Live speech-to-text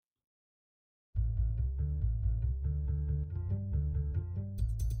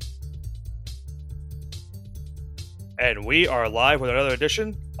And we are live with another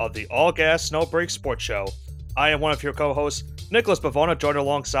edition of the All Gas No Break Sports Show. I am one of your co-hosts, Nicholas Bavona, joined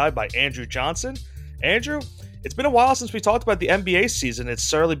alongside by Andrew Johnson. Andrew, it's been a while since we talked about the NBA season. It's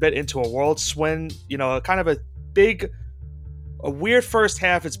certainly been into a whirlwind, kind of a weird first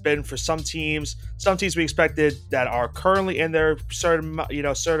half it's been for some teams. Some teams we expected that are currently in their certain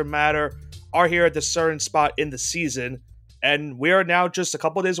matter are here at this certain spot in the season. And we are now just a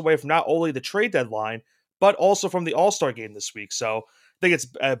couple of days away from not only the trade deadline, but also from the All-Star game this week. So I think it's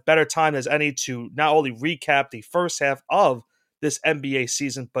a better time as any to not only recap the first half of this NBA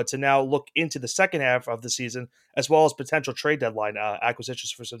season, but to now look into the second half of the season, as well as potential trade deadline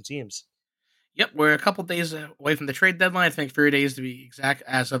acquisitions for some teams. Yep, we're a couple days away from the trade deadline. I think 3 days to be exact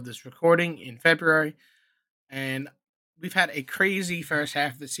as of this recording in February. And we've had a crazy first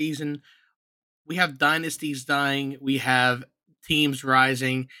half of the season. We have dynasties dying. We have teams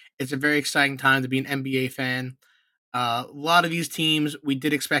rising. It's a very exciting time to be an NBA fan. A lot of these teams we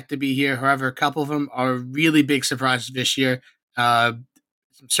did expect to be here. However, a couple of them are really big surprises this year. Some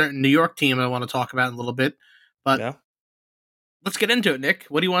certain New York team I want to talk about in a little bit. But Let's get into it, Nick.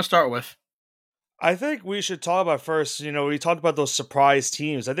 What do you want to start with? I think we should talk about first, we talked about those surprise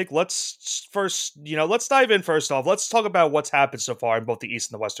teams. I think let's dive in first off. Let's talk about what's happened so far in both the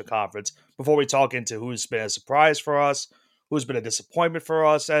East and the Western Conference before we talk into who's been a surprise for us, who's been a disappointment for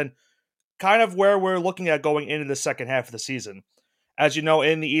us, and kind of where we're looking at going into the second half of the season. As you know,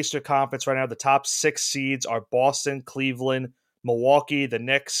 in the Eastern Conference right now, the top 6 seeds are Boston, Cleveland, Milwaukee, the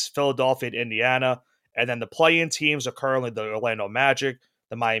Knicks, Philadelphia, and Indiana. And then the play-in teams are currently the Orlando Magic,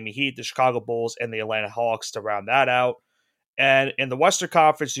 the Miami Heat, the Chicago Bulls, and the Atlanta Hawks to round that out. And in the Western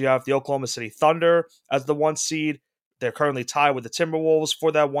Conference, you have the Oklahoma City Thunder as the 1 seed. They're currently tied with the Timberwolves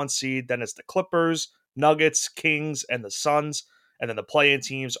for that 1 seed. Then it's the Clippers, Nuggets, Kings, and the Suns. And then the play-in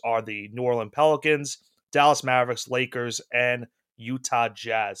teams are the New Orleans Pelicans, Dallas Mavericks, Lakers, and Utah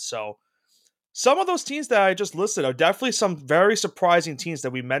Jazz. So some of those teams that I just listed are definitely some very surprising teams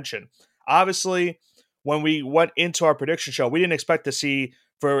that we mentioned. Obviously, when we went into our prediction show, we didn't expect to see,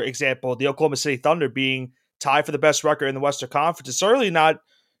 for example, the Oklahoma City Thunder being tied for the best record in the Western Conference. It's certainly not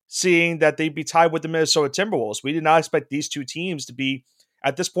seeing that they'd be tied with the Minnesota Timberwolves. We did not expect these two teams to be,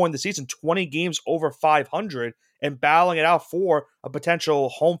 at this point in the season, 20 games over 500 and battling it out for a potential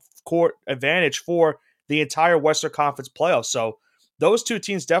home court advantage for the entire Western Conference playoffs. So those two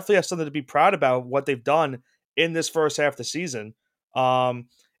teams definitely have something to be proud about what they've done in this first half of the season.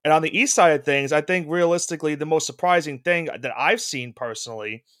 And on the East side of things, I think realistically the most surprising thing that I've seen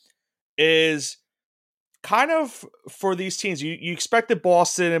personally is kind of for these teams. You expected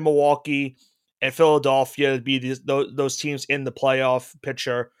Boston and Milwaukee and Philadelphia to be those teams in the playoff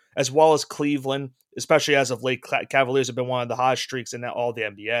picture, as well as Cleveland, especially as of late. Cavaliers have been one of the hottest streaks in all the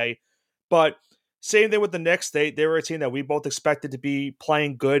NBA. But same thing with the Knicks. They were a team that we both expected to be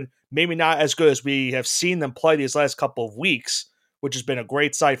playing good, maybe not as good as we have seen them play these last couple of weeks, which has been a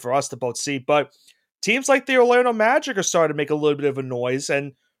great sight for us to both see. But teams like the Orlando Magic are starting to make a little bit of a noise.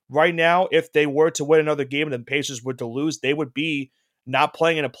 And right now, if they were to win another game and the Pacers were to lose, they would be not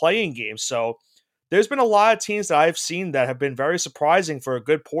playing in a play-in game. So there's been a lot of teams that I've seen that have been very surprising for a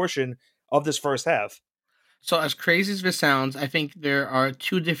good portion of this first half. So as crazy as this sounds, I think there are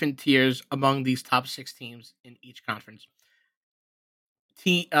 2 different tiers among these top 6 teams in each conference.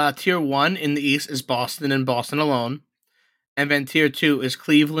 Tier 1 in the East is Boston and Boston alone. And then tier 2 is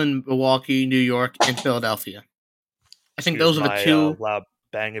Cleveland, Milwaukee, New York, and Philadelphia. I think those are the 2. Loud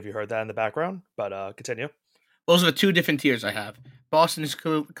bang if you heard that in the background, but continue. Those are the 2 different tiers I have. Boston is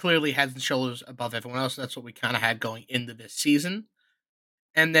clearly heads and shoulders above everyone else. That's what we kind of had going into this season.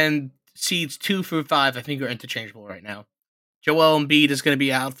 And then seeds 2 through 5, I think, are interchangeable right now. Joel Embiid is going to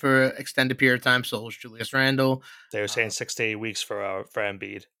be out for an extended period of time, so is Julius Randle. They were saying 6 to 8 weeks for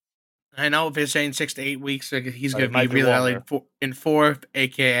Embiid. I know if they're saying 6 to 8 weeks, he's going to be really early in 4th,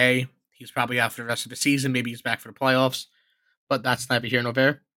 a.k.a. he's probably out for the rest of the season. Maybe he's back for the playoffs, but that's neither here nor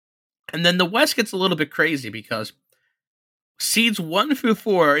there. And then the West gets a little bit crazy because seeds 1 through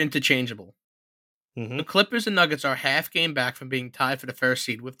 4 are interchangeable. Mm-hmm. The Clippers and Nuggets are half game back from being tied for the first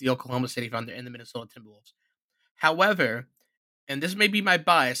seed with the Oklahoma City Thunder and the Minnesota Timberwolves. However, and this may be my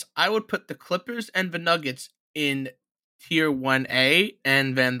bias, I would put the Clippers and the Nuggets in Tier 1A,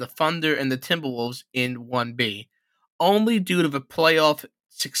 and then the Thunder and the Timberwolves in 1B, only due to the playoff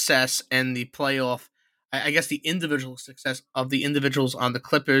success and the playoff, I guess the individual success of the individuals on the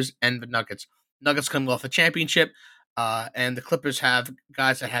Clippers and the Nuggets. Nuggets coming off a championship, and the Clippers have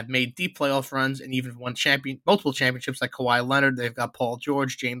guys that have made deep playoff runs and even won multiple championships like Kawhi Leonard. They've got Paul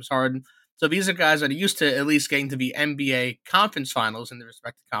George, James Harden. So these are guys that are used to at least getting to the NBA conference finals in the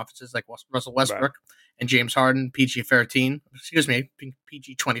respective conferences, like Russell Westbrook. Right. and James Harden, PG-13. Excuse me,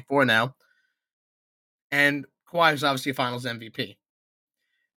 PG-24 now. And Kawhi is obviously a Finals MVP.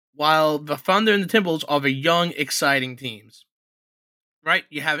 While the Thunder and the Timberwolves are the young, exciting teams, right?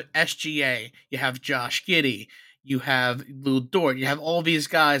 You have SGA, you have Josh Giddey, you have Lou Dort, you have all these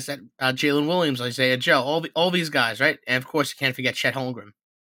guys that Jalen Williams, Isaiah Joe, all these guys, right? And of course, you can't forget Chet Holmgren.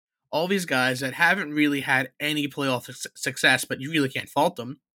 All these guys that haven't really had any playoff success, but you really can't fault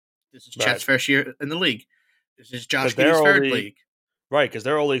them. This is Chet's first year in the league. This is Josh Giddey's third league. Right, because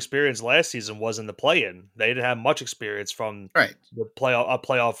their only experience last season was in the play-in. They didn't have much experience from the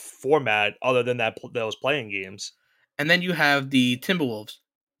playoff format other than those playing games. And then you have the Timberwolves.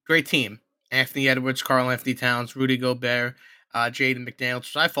 Great team. Anthony Edwards, Karl-Anthony Towns, Rudy Gobert, Jaden McDaniels,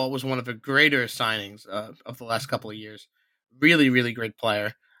 which I thought was one of the greater signings of the last couple of years. Really, really great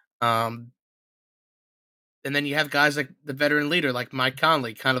player. And then you have guys like the veteran leader, like Mike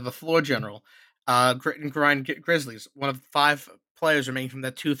Conley, kind of the floor general. Grit and Grind Grizzlies, one of 5 players remaining from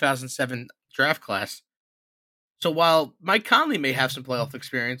that 2007 draft class. So while Mike Conley may have some playoff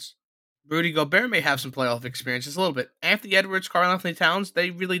experience, Rudy Gobert may have some playoff experience, just a little bit. Anthony Edwards, Karl-Anthony Towns,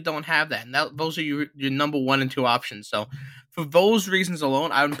 they really don't have that. And those are your number 1 and 2 options. So for those reasons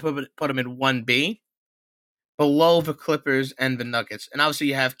alone, I would put them in 1B, below the Clippers and the Nuggets. And obviously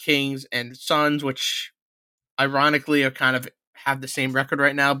you have Kings and Suns, which ironically are kind of have the same record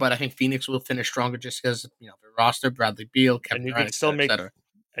right now, but I think Phoenix will finish stronger just because, their roster, Bradley Beal, Kevin Durant, etc.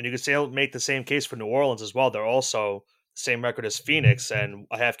 And you can still make the same case for New Orleans as well. They're also the same record as Phoenix and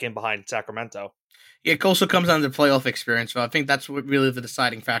a half game behind Sacramento. Yeah, it also comes down to playoff experience. So I think that's what really the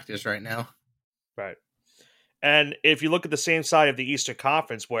deciding factors right now. Right. And if you look at the same side of the Eastern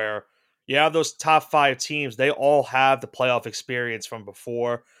Conference where you have those top 5 teams, they all have the playoff experience from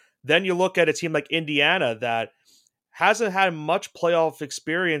before. Then you look at a team like Indiana that hasn't had much playoff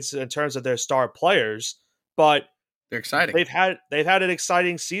experience in terms of their star players, but they're exciting. They've had an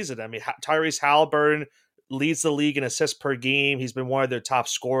exciting season. I mean, Tyrese Halliburton leads the league in assists per game. He's been one of their top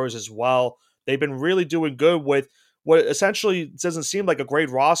scorers as well. They've been really doing good with what essentially doesn't seem like a great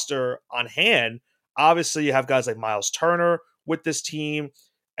roster on hand. Obviously, you have guys like Miles Turner with this team,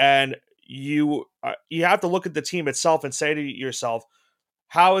 and you have to look at the team itself and say to yourself,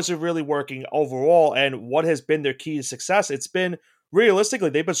 how is it really working overall, and what has been their key to success? It's been, realistically,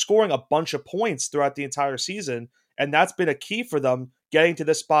 they've been scoring a bunch of points throughout the entire season, and that's been a key for them getting to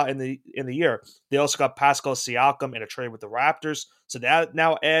this spot in the year. They also got Pascal Siakam in a trade with the Raptors, so that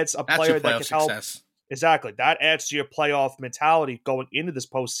now adds a player that can help. Exactly, that adds to your playoff mentality going into this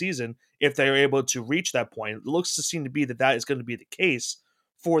postseason if they are able to reach that point. It looks to seem to be that is going to be the case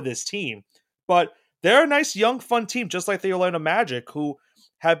for this team, but they're a nice, young, fun team, just like the Orlando Magic, who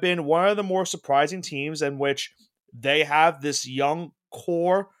have been one of the more surprising teams in which they have this young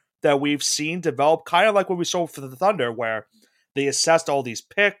core that we've seen develop, kind of like what we saw for the Thunder, where they assessed all these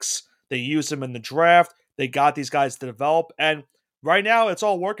picks, they used them in the draft, they got these guys to develop, and right now it's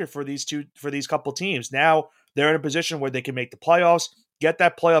all working for these couple teams. Now they're in a position where they can make the playoffs, get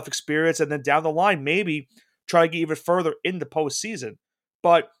that playoff experience, and then down the line maybe try to get even further in the postseason.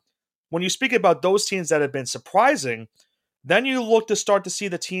 But when you speak about those teams that have been surprising, then you look to start to see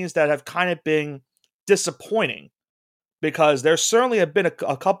the teams that have kind of been disappointing, because there certainly have been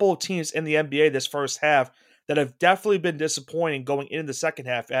a couple of teams in the NBA this first half that have definitely been disappointing going into the second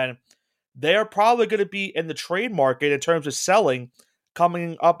half, and they are probably going to be in the trade market in terms of selling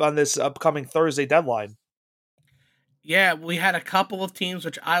coming up on this upcoming Thursday deadline. Yeah, we had a couple of teams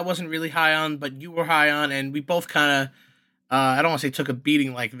which I wasn't really high on, but you were high on, and we both kind of, I don't want to say took a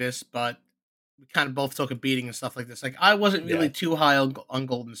beating like this, but we kind of both took a beating and stuff like this. Like, I wasn't really too high on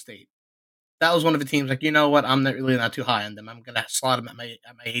Golden State. That was one of the teams, like, you know what, I'm not too high on them. I'm going to slot them at my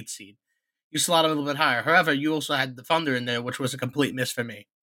 8th seed. You slot them a little bit higher. However, you also had the Thunder in there, which was a complete miss for me.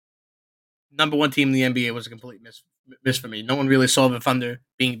 Number 1 team in the NBA was a complete miss for me. No one really saw the Thunder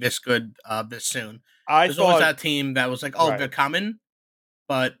being this good this soon. There's always that team that was like, they're coming,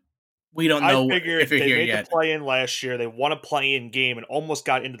 but we don't know if they're here yet. They made the play-in last year. They won a play-in game and almost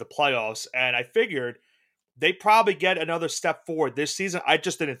got into the playoffs, and I figured they probably get another step forward this season. I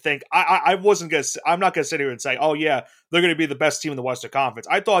just didn't think I'm not gonna sit here and say, oh yeah, they're gonna be the best team in the Western Conference.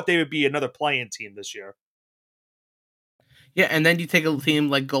 I thought they would be another play-in team this year. Yeah, and then you take a team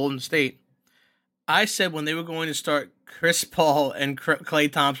like Golden State. I said when they were going to start Chris Paul and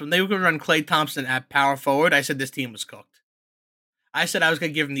Klay Thompson, they were going to run Klay Thompson at power forward, I said this team was cooked. I said I was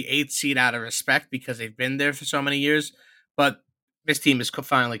going to give them the 8th seed out of respect because they've been there for so many years, but this team is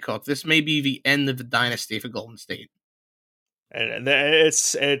finally cooked. This may be the end of the dynasty for Golden State. And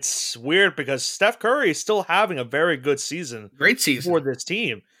it's weird because Steph Curry is still having a very good season. Great season for this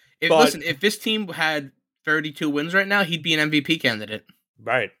team. Listen, if this team had 32 wins right now, he'd be an MVP candidate.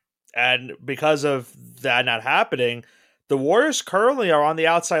 Right. And because of that not happening, the Warriors currently are on the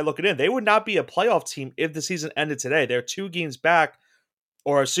outside looking in. They would not be a playoff team if the season ended today. They're 2 games back,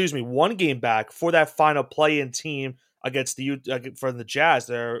 or excuse me, 1 game back for that final play-in team against for the Jazz.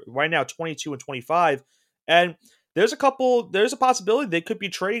 They're right now 22-25, and there's a possibility they could be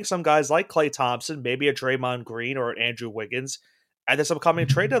trading some guys like Klay Thompson, maybe a Draymond Green or an Andrew Wiggins at this upcoming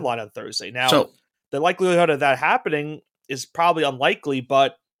trade deadline on Thursday. Now, the likelihood of that happening is probably unlikely,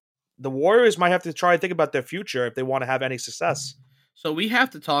 but the Warriors might have to try and think about their future if they want to have any success. So we have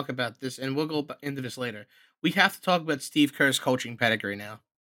to talk about this, and we'll go into this later. We have to talk about Steve Kerr's coaching pedigree now.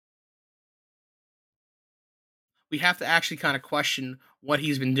 We have to actually kind of question what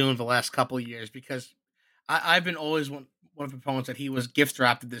he's been doing for the last couple of years, because I've been always one of the proponents that he was gift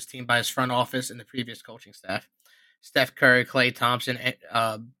wrapped to this team by his front office and the previous coaching staff. Steph Curry, Klay Thompson,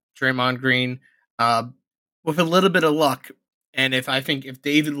 Draymond Green, with a little bit of luck. And if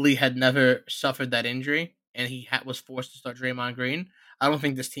David Lee had never suffered that injury and he was forced to start Draymond Green, I don't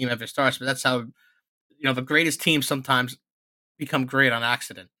think this team ever starts. But that's how, the greatest teams sometimes become great on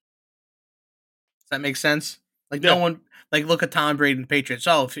accident. Does that make sense? Like, no one, like, look at Tom Brady and the Patriots.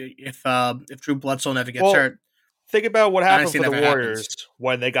 Oh, if Drew Bledsoe never gets hurt. Think about what happened for the Warriors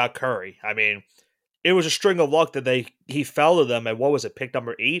when they got Curry. I mean, it was a string of luck that he fell to them at, what was it, pick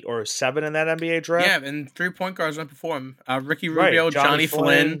number 8 or 7 in that NBA draft? Yeah, and 3 point guards went before him. Ricky Rubio, right. Johnny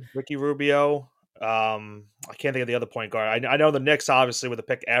Flynn. Ricky Rubio. I can't think of the other point guard. I know the Knicks, obviously, with the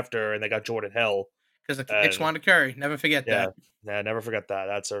pick after, and they got Jordan Hill. Because the Knicks wanted Curry. Never forget that. Yeah, never forget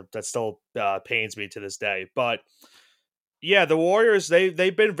that. That still pains me to this day. But yeah, the Warriors,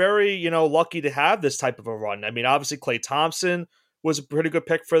 they've been very, lucky to have this type of a run. I mean, obviously Klay Thompson was a pretty good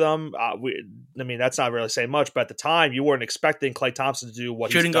pick for them. That's not really saying much, but at the time you weren't expecting Klay Thompson to do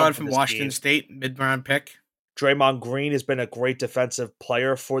what shooting guard from Washington State, mid-round pick. Draymond Green has been a great defensive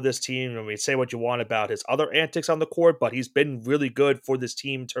player for this team. I mean, say what you want about his other antics on the court, but he's been really good for this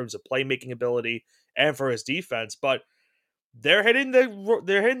team in terms of playmaking ability and for his defense. But they're hitting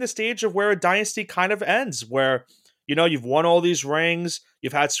the stage of where a dynasty kind of ends, where you've won all these rings,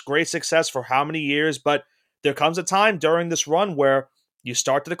 you've had great success for how many years, but there comes a time during this run where you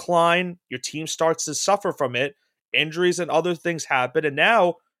start to decline, your team starts to suffer from it, injuries and other things happen, and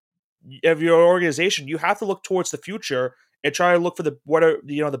now of your organization, you have to look towards the future and try to look for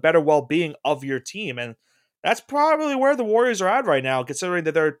the better well-being of your team. And that's probably where the Warriors are at right now, considering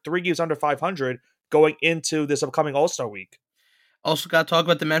that they're 3 games under 500 going into this upcoming All-Star week. Also got to talk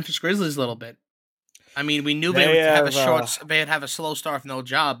about the Memphis Grizzlies a little bit. I mean, we knew they'd have a slow start with no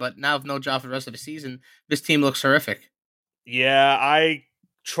job, but now with no job for the rest of the season, this team looks horrific. Yeah, I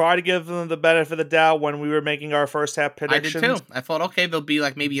try to give them the benefit of the doubt when we were making our first half predictions. I did too. I thought, okay, they'll be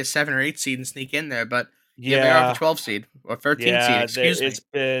like maybe a 7 or 8 seed and sneak in there, but they are a 12 seed or 13 seed. Excuse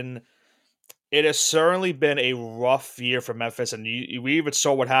me. It has certainly been a rough year for Memphis, and we even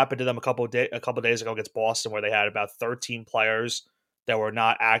saw what happened to them a couple days ago against Boston, where they had about 13 players that were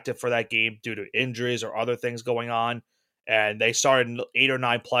not active for that game due to injuries or other things going on, and they started 8 or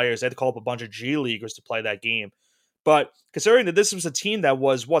 9 players. They had to call up a bunch of G Leaguers to play that game. But considering that this was a team that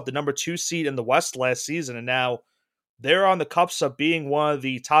was, the number 2 seed in the West last season, and now they're on the cusp of being one of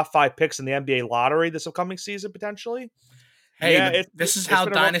the top 5 picks in the NBA lottery this upcoming season, potentially. Hey, this is how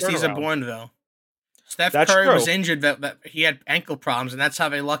dynasties are born, though. Steph Curry was injured, that he had ankle problems, and that's how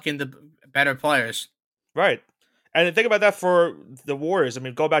they luck into better players. Right. And think about that for the Warriors. I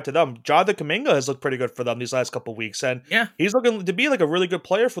mean, go back to them. Jonathan Kuminga has looked pretty good for them these last couple of weeks, and he's looking to be like a really good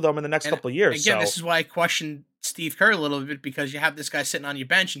player for them in the next couple of years. Again, this is why I question Steve Kerr a little bit, because you have this guy sitting on your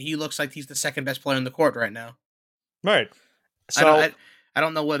bench, and he looks like he's the second best player on the court right now. Right. So I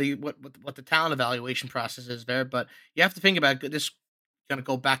don't know what the talent evaluation process is there, but you have to think about this. Going to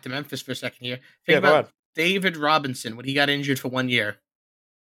go back to Memphis for a second here. Think about David Robinson when he got injured for 1 year,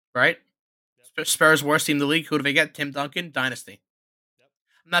 right? Yep. Spurs worst team in the league. Who do they get? Tim Duncan, dynasty. Yep.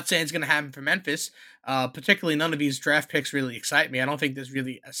 I'm not saying it's going to happen for Memphis. Particularly, none of these draft picks really excite me. I don't think there's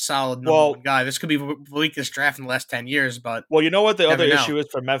really a solid number one guy. This could be the weakest draft in the last 10 years. But you know what the other issue is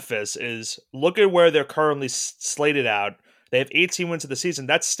for Memphis is look at where they're currently slated out. They have 18 wins of the season.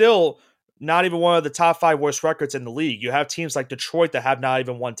 That's still not even one of the top 5 worst records in the league. You have teams like Detroit that have not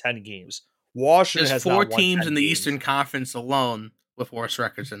even won 10 games. Washington has 4 teams in the Eastern Conference alone with worse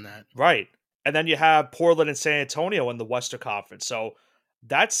records than that. Right. And then you have Portland and San Antonio in the Western Conference. So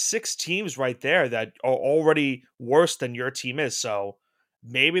that's 6 teams right there that are already worse than your team is. So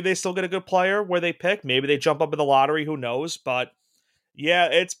maybe they still get a good player where they pick. Maybe they jump up in the lottery. Who knows? But yeah,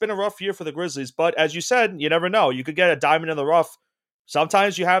 it's been a rough year for the Grizzlies. But as you said, you never know. You could get a diamond in the rough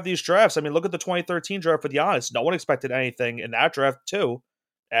sometimes you have these drafts. I mean, look at the 2013 draft for Giannis. No one expected anything in that draft, too.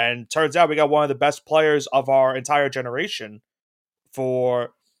 And turns out we got one of the best players of our entire generation for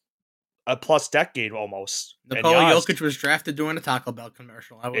a plus decade almost. Nikola Jokic was drafted during a Taco Bell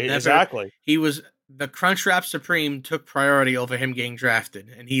commercial. I would never. Exactly. He was the Crunchwrap Supreme took priority over him getting drafted,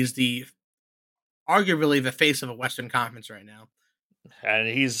 and he's arguably the face of a Western Conference right now. And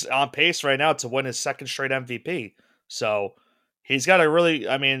he's on pace right now to win his second straight MVP. So he's got a really,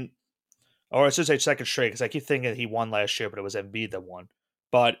 I mean, or I should say second straight because I keep thinking he won last year, but it was Embiid that won.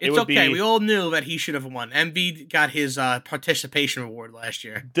 But it's okay. We all knew that he should have won. Embiid got his participation reward last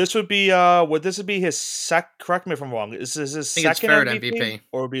year. This would be his correct me if I'm wrong. Is his second third MVP?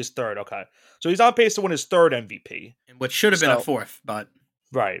 Or would be his third? Okay. So he's on pace to win his third MVP. And what should have been a fourth, but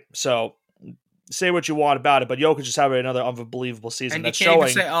right. So say what you want about it, but Jokic just having another unbelievable season. And you can't even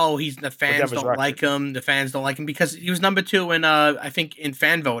say, "Oh, the fans don't like him." The fans don't like him because he was number 2 in, I think, in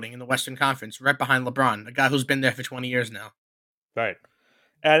fan voting in the Western Conference, right behind LeBron, a guy who's been there for 20 years now. Right,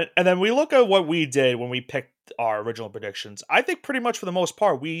 and then we look at what we did when we picked our original predictions. I think pretty much for the most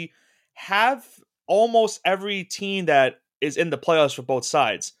part we have almost every team that is in the playoffs for both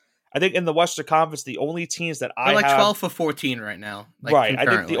sides. I think in the Western Conference, the only teams that They're like 12 for 14 right now. Right. I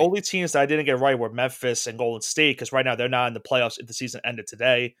think the only teams that I didn't get right were Memphis and Golden State because right now they're not in the playoffs if the season ended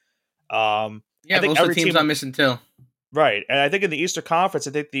today. I think those are teams I'm missing too. Right. And I think in the Eastern Conference,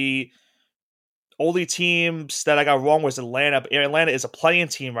 I think the only teams that I got wrong was Atlanta. Atlanta is a playing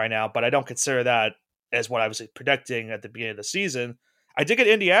team right now, but I don't consider that as what I was predicting at the beginning of the season. I did get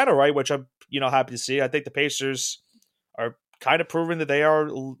Indiana right, which I'm happy to see. I think the Pacers are kind of proving that they are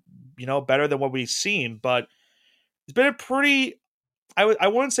better than what we've seen, but it's been a pretty, I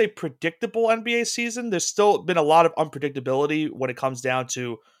wouldn't say predictable NBA season. There's still been a lot of unpredictability when it comes down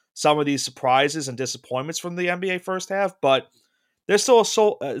to some of these surprises and disappointments from the NBA first half, but there's still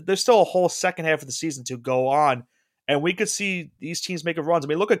a whole second half of the season to go on, and we could see these teams making runs. I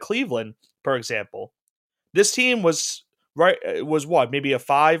mean, look at Cleveland, for example. This team was what, maybe a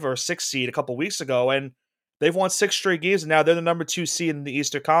 5 or 6 seed a couple weeks ago, and they've won 6 straight games, and now they're the number 2 seed in the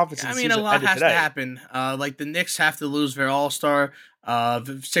Eastern Conference. I mean, a lot has to happen. Like the Knicks have to lose their All-Star.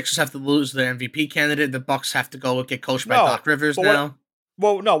 The Sixers have to lose their MVP candidate. The Bucks have to go get coached by Doc Rivers now.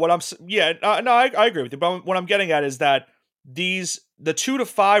 I agree with you. But what I'm getting at is that the 2 to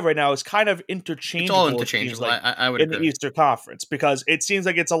 5 right now is kind of interchangeable. It's all interchangeable. I would agree. In the Eastern Conference because it seems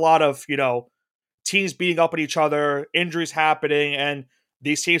like it's a lot of teams beating up at each other, injuries happening, and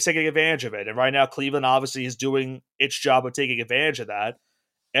these teams taking advantage of it. And right now, Cleveland obviously is doing its job of taking advantage of that.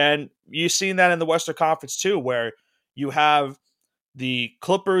 And you've seen that in the Western Conference too, where you have the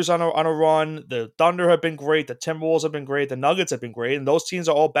Clippers on a run, the Thunder have been great, the Timberwolves have been great, the Nuggets have been great, and those teams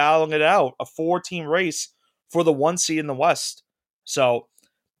are all battling it out, a 4-team race for the 1 seed in the West. So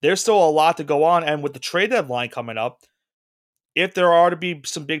there's still a lot to go on. And with the trade deadline coming up, if there are to be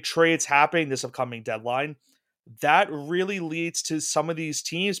some big trades happening this upcoming deadline, that really leads to some of these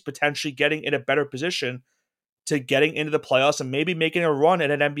teams potentially getting in a better position to getting into the playoffs and maybe making a run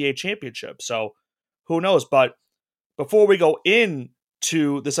at an NBA championship. So who knows? But before we go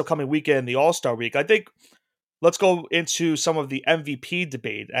into this upcoming weekend, the All-Star week, I think let's go into some of the MVP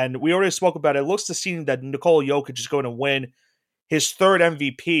debate. And we already spoke about it. It looks to seem that Nikola Jokic is going to win his 3rd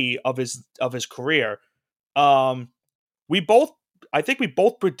MVP of his career. I think we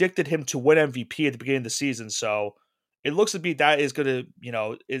both predicted him to win MVP at the beginning of the season, so it looks to be that is going to,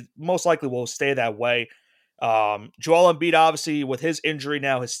 it most likely will stay that way. Joel Embiid, obviously, with his injury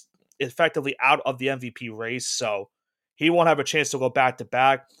now, is effectively out of the MVP race, so he won't have a chance to go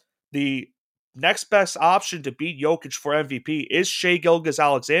back-to-back. The next best option to beat Jokic for MVP is Shai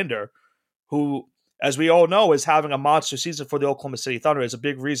Gilgeous-Alexander, who, as we all know, is having a monster season for the Oklahoma City Thunder. Is a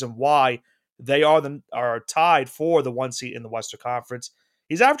big reason why they are tied for the 1 seed in the Western Conference.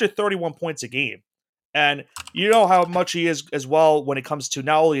 He's averaging 31 points a game. And you know how much he is as well when it comes to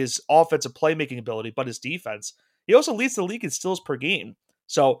not only his offensive playmaking ability, but his defense. He also leads the league in steals per game.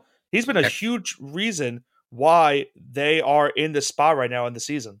 So he's been a huge reason why they are in this spot right now in the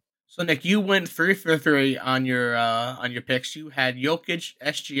season. So Nick, you went 3 for 3 on your picks. You had Jokic,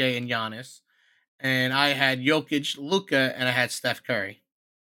 SGA, and Giannis. And I had Jokic, Luka, and I had Steph Curry.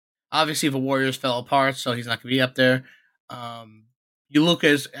 Obviously, the Warriors fell apart, so he's not going to be up there. Luka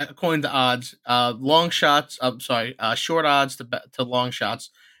is, according to odds, short odds to long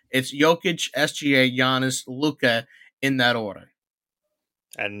shots. It's Jokic, SGA, Giannis, Luka in that order.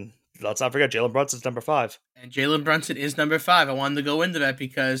 And let's not forget, Jalen Brunson's number 5. And Jalen Brunson is number 5. I wanted to go into that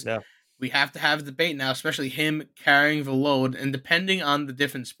because we have to have a debate now, especially him carrying the load. And depending on the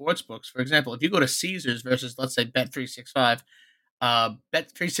different sports books, for example, if you go to Caesars versus, let's say, Bet365,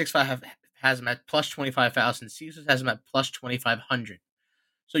 Bet365 has him at plus 25,000. Caesars has him at plus 2,500.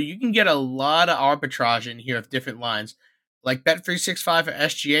 So you can get a lot of arbitrage in here of different lines. Like Bet365 for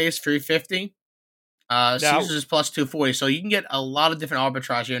SGA is 350. Now, Caesars is plus 240. So you can get a lot of different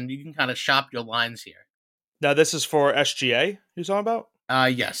arbitrage here, and you can kind of shop your lines here. now this is for SGA you're talking about?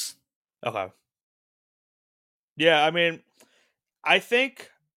 Yes. Okay. Yeah, I mean, I think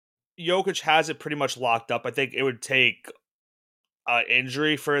Jokic has it pretty much locked up. I think it would take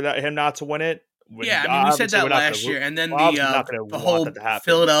injury for him not to win it. Yeah, I mean, we said that last year, and then obviously not going to the want that whole to happen.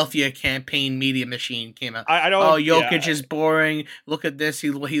 Philadelphia campaign media machine came out. I don't. Oh, Jokic is boring. Look at this.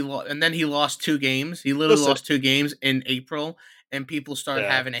 And then he lost 2 games. He literally lost 2 games in April, and people started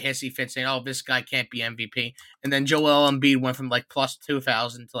having a hissy fit saying, "Oh, this guy can't be MVP." And then Joel Embiid went from like plus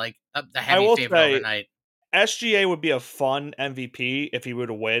 2,000 to like the heavy favorite overnight. SGA would be a fun MVP if he were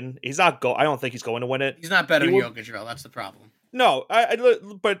to win. He's not I don't think he's going to win it. He's not better than Jokic, though. That's the problem. No,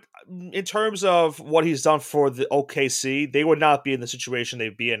 but in terms of what he's done for the OKC, they would not be in the situation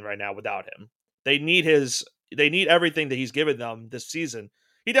they'd be in right now without him. They need everything that he's given them this season.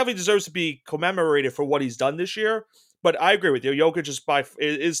 He definitely deserves to be commemorated for what he's done this year. But I agree with you. Jokic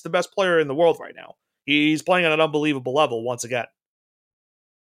is the best player in the world right now. He's playing at an unbelievable level once again.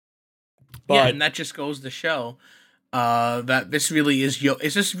 But, yeah, and that just goes to show that this really is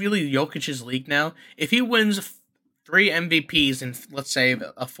this really Jokic's league now? If he wins 3 MVPs in, let's say,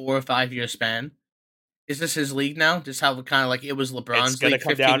 a 4 or 5 year span, is this his league now? Just how kind of like it was LeBron's league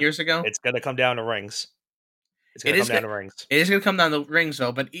 15 years ago? It's going to come down to rings. It's going to come down to rings. It is going to come down to rings,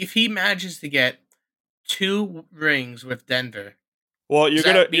 though. But if he manages to get 2 rings with Denver, well, you're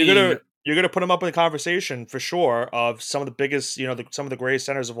gonna put him up in the conversation for sure of some of the biggest, some of the greatest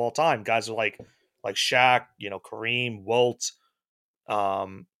centers of all time. Guys are like Shaq, Kareem, Wilt,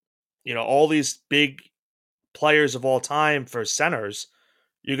 all these big players of all time for centers.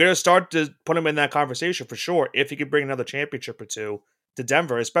 You're gonna start to put him in that conversation for sure if he could bring another championship or 2 to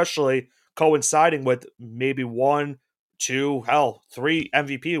Denver, especially coinciding with maybe 1, 2, 3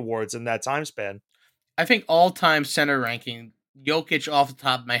 MVP awards in that time span. I think all-time center ranking, Jokic off the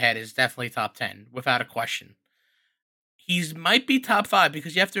top of my head is definitely top 10, without a question. He might be top 5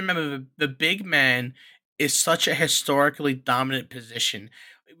 because you have to remember the big man is such a historically dominant position.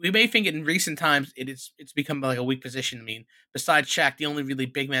 We may think in recent times it's become like a weak position. I mean, besides Shaq, the only really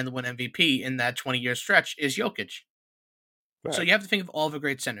big man to win MVP in that 20-year stretch is Jokic. Right. So you have to think of all the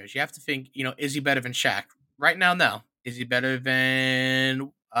great centers. You have to think, is he better than Shaq? Right now, no. Is he better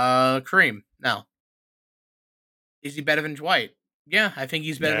than Kareem? No. Is he better than Dwight? Yeah, I think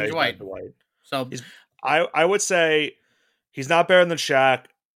he's better than Dwight. So I would say he's not better than Shaq.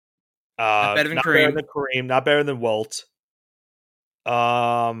 Not better than not Kareem. Better than Kareem. Not better than Wilt.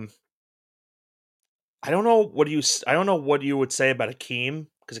 I don't know what you would say about Hakeem,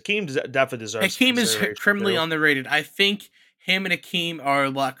 because Hakeem definitely deserves. Hakeem is criminally underrated. I think him and Hakeem are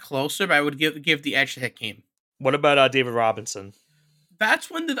a lot closer, but I would give the edge to Hakeem. What about David Robinson?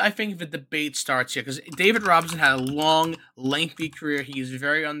 That's when I think the debate starts here, because David Robinson had a long, lengthy career. He is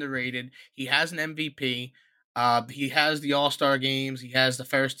very underrated. He has an MVP. He has the All-Star games. He has the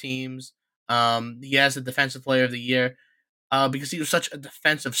first teams. He has the Defensive Player of the Year. Because he was such a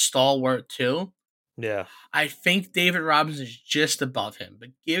defensive stalwart too. Yeah, I think David Robinson is just above him. But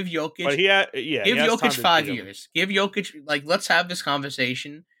give Jokic, give Jokic 5 years. Give Jokic, let's have this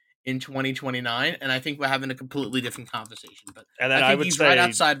conversation in 2029, and I think we're having a completely different conversation. But I think he's right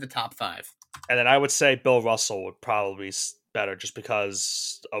outside the top 5. And then I would say Bill Russell would probably be better, just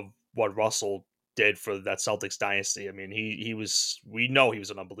because of what Russell did for that Celtics dynasty. I mean, we know he was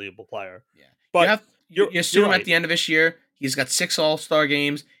an unbelievable player. Yeah, but you assume right. At the end of this year, he's got 6 All-Star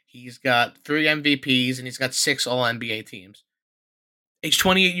games, he's got 3 MVPs, and he's got 6 All-NBA teams. Age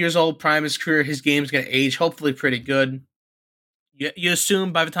 28 years old, prime of his career, his game's going to age hopefully pretty good. You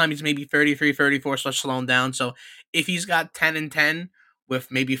assume by the time he's maybe 33, 34, starts slowing down. So if he's got 10 and 10 with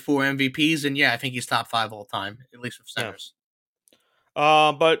maybe 4 MVPs, then yeah, I think he's top 5 all time, at least with centers.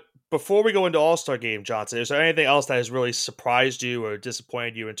 Yeah. But before we go into All-Star game, Johnson, is there anything else that has really surprised you or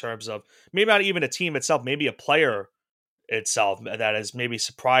disappointed you in terms of maybe not even a team itself, maybe a player itself that has maybe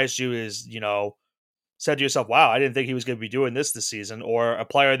surprised you, is, said to yourself, wow, I didn't think he was going to be doing this season, or a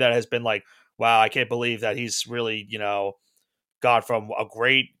player that has been like, wow, I can't believe that he's really, gone from a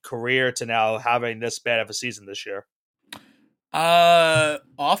great career to now having this bad of a season this year?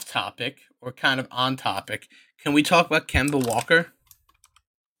 Off topic or kind of on topic, can we talk about Kemba Walker?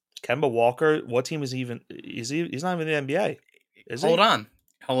 Kemba Walker, what team is he even? He's not even in the NBA.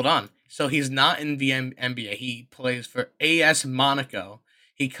 Hold on. So he's not in the NBA. He plays for AS Monaco.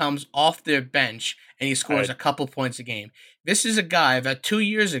 he comes off their bench and he scores a couple points a game. This is a guy that 2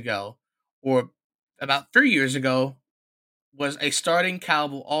 years ago, or about 3 years ago, was a starting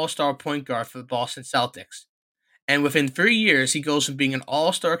caliber all-star point guard for the Boston Celtics. And within 3 years, he goes from being an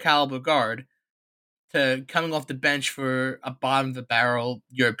all-star caliber guard to coming off the bench for a bottom-of-the-barrel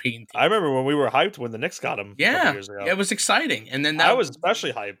European team. I remember when we were hyped when the Knicks got him a couple years ago. It was exciting. And then I was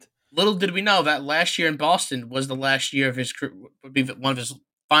especially hyped. Little did we know that last year in Boston was the last year of his career, would be one of his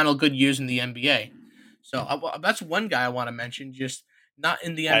final good years in the NBA. So that's one guy I want to mention. Just not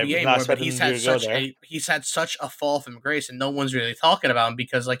in the NBA more, but he's had such a fall from grace, and no one's really talking about him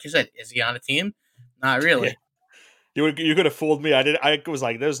because, like you said, is he on a team? Not really. Yeah. You could have fooled me. I was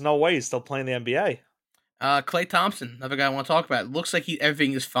like, there's no way he's still playing the NBA. Klay Thompson, another guy I want to talk about. It looks like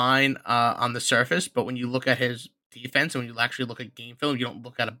everything is fine on the surface, but when you look at his defense and when you actually look at game film, you don't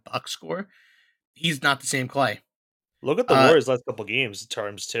look at a box score. He's not the same Klay. Look at the Warriors' last couple games in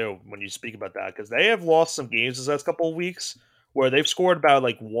terms too when you speak about that, because they have lost some games this last couple of weeks where they've scored about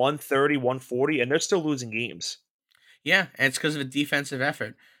like 130, 140, and they're still losing games. Yeah, and it's because of a defensive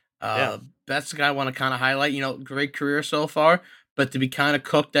effort. That's the guy I want to kind of highlight. Great career so far, but to be kind of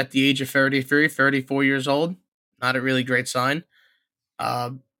cooked at the age of 33, 34 years old, not a really great sign.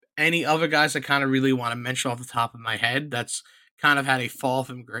 Any other guys I kind of really want to mention off the top of my head that's kind of had a fall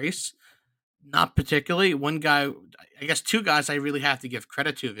from grace? Not particularly. One guy, I guess two guys I really have to give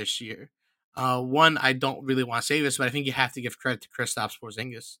credit to this year. One, I don't really want to say this, but I think you have to give credit to Kristaps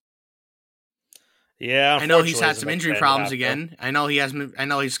Porzingis. Yeah, I know he's had some injury problems again. I know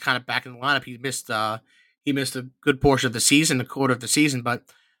he's kind of back in the lineup. He missed a good portion of the season, a quarter of the season. But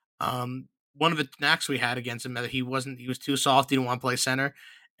one of the knacks we had against him, he was too soft. He didn't want to play center,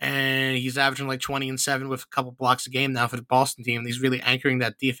 and he's averaging like 20 and 7 with a couple blocks a game now for the Boston team. And he's really anchoring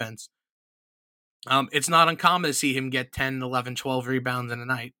that defense. It's not uncommon to see him get 10, 11, 12 rebounds in a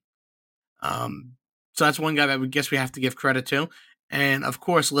night. So that's one guy that we have to give credit to. And, of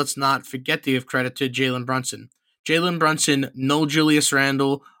course, let's not forget to give credit to Jalen Brunson. Jalen Brunson, no Julius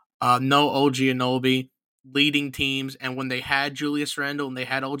Randle, no OG Anunoby, leading teams. And when they had Julius Randle and they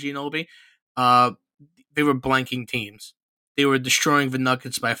had OG Anunoby, they were blanking teams. They were destroying the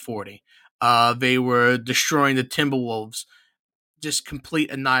Nuggets by 40. They were destroying the Timberwolves. Just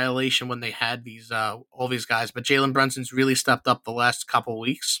complete annihilation when they had all these guys. But Jalen Brunson's really stepped up the last couple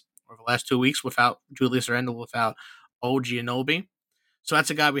weeks, or the last 2 weeks, without Julius Randle, without OG Anunoby. So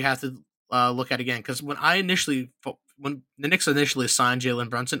that's a guy we have to look at again. Because when the Knicks initially signed Jalen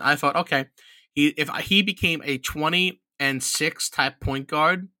Brunson, I thought, okay, if he became a 20-6 type point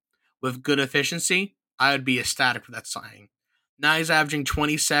guard with good efficiency, I would be ecstatic with that signing. Now he's averaging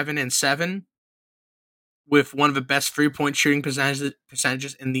 27-7 with one of the best 3-point shooting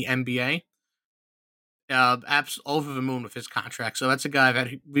percentages in the NBA. Apps over the moon with his contract. So that's a guy that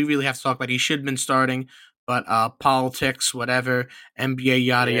we really have to talk about. He should have been starting, but politics, whatever, NBA,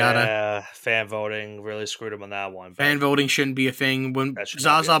 yada yada. Yeah, fan voting really screwed him on that one. Fan voting shouldn't be a thing. When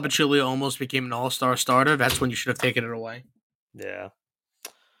Zaza Pachulia almost became an all-star starter, that's when you should have taken it away. Yeah.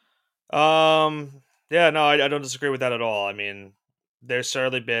 Yeah, no, I don't disagree with that at all. I mean, there's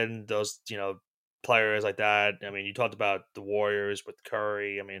certainly been those, players like that. I mean, you talked about the Warriors with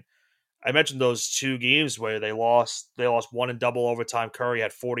Curry. I mean, I mentioned those 2 games where they lost one in double overtime. Curry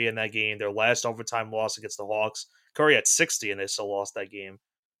had 40 in that game. Their last overtime loss against the Hawks, Curry had 60 and they still lost that game.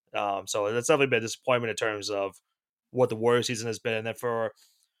 So that's definitely been a disappointment in terms of what the Warriors season has been. And then for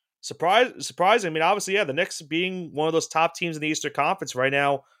surprising, I mean, obviously, yeah, the Knicks being one of those top teams in the Eastern Conference right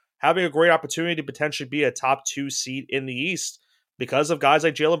now, having a great opportunity to potentially be a top 2 seed in the East because of guys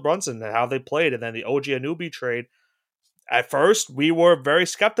like Jalen Brunson and how they played, and then the OG Anunoby trade. At first, we were very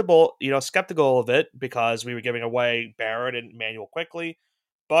skeptical of it because we were giving away Barrett and Emmanuel quickly.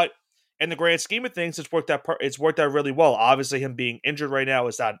 But in the grand scheme of things, it's worked out really well. Obviously, him being injured right now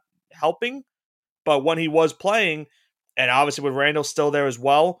is not helping. But when he was playing, and obviously with Randall still there as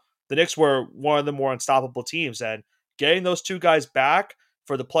well, the Knicks were one of the more unstoppable teams. And getting those 2 guys back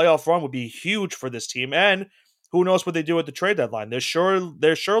for the playoff run would be huge for this team. And who knows what they do at the trade deadline? They're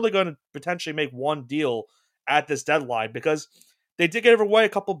surely going to potentially make one deal at this deadline because they did give away a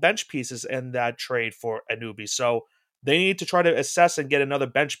couple bench pieces in that trade for Anunoby. So they need to try to assess and get another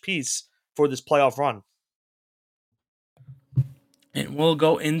bench piece for this playoff run. And we'll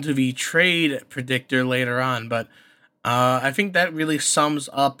go into the trade predictor later on, but I think that really sums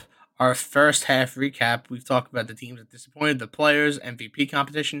up our first half recap. We've talked about the teams that disappointed, the players, MVP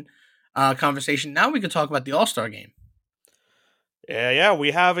competition conversation. Now we can talk about the All-Star game. Yeah,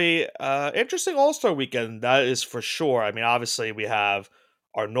 we have a interesting All-Star weekend, that is for sure. I mean, obviously we have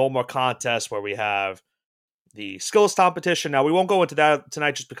our normal contest where we have the skills competition. Now, we won't go into that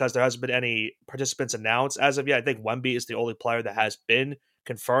tonight just because there hasn't been any participants announced as of yet. I think Wemby is the only player that has been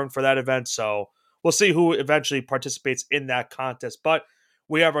confirmed for that event. So we'll see who eventually participates in that contest. But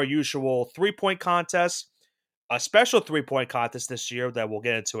we have our usual 3-point contest, a special 3-point contest this year that we'll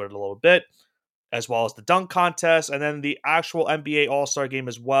get into it in a little bit, as well as the dunk contest, and then the actual NBA All-Star game,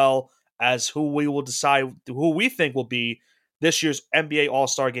 as well as who we will decide who we think will be this year's NBA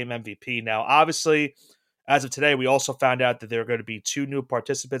All-Star game MVP. Now, obviously, as of today, we also found out that there are going to be 2 new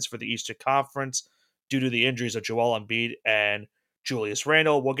participants for the Eastern Conference due to the injuries of Joel Embiid and Julius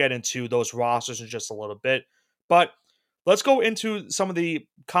Randle. We'll get into those rosters in just a little bit. But let's go into some of the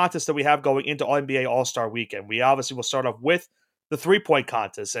contests that we have going into NBA All-Star Weekend. We obviously will start off with the 3-point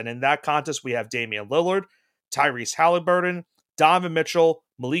contest. And in that contest, we have Damian Lillard, Tyrese Halliburton, Donovan Mitchell,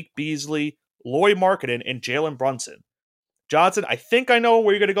 Malik Beasley, Lauri Markkanen, and Jalen Brunson. Johnson, I think I know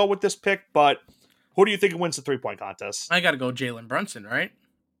where you're going to go with this pick, but who do you think wins the 3-point contest? I got to go Jalen Brunson, right?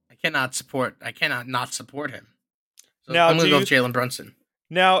 I cannot not support him. So now, I'm going to go Jalen Brunson.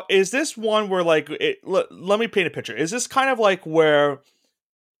 Now, is this one where, like, let me paint a picture. Is this kind of like where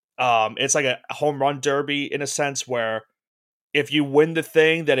it's like a home run derby in a sense where if you win the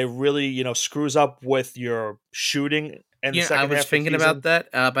thing that it really, screws up with your shooting and the second half of the season? I was thinking about that,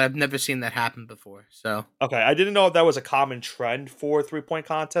 but I've never seen that happen before. So okay, I didn't know if that was a common trend for 3-point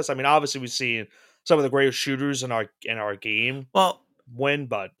contests. I mean, obviously we've seen some of the greatest shooters in our game win,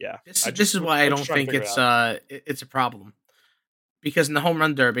 but yeah. This is why I don't think it's a problem. Because in the home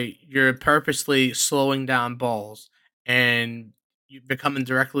run derby, you're purposely slowing down balls and you become in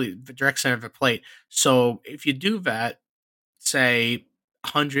the direct center of the plate. So if you do that, say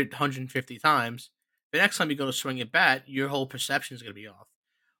 100, 150 times, the next time you go to swing at bat, your whole perception is going to be off.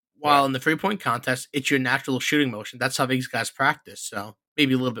 While in the 3-point contest, it's your natural shooting motion. That's how these guys practice. So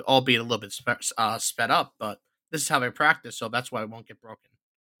maybe a little bit, albeit a little bit sped up, but this is how they practice. So that's why it won't get broken.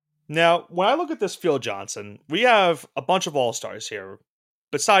 Now, when I look at this field, Johnson, we have a bunch of all-stars here,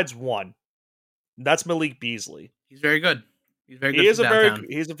 besides one. That's Malik Beasley. He's very good. He's very good.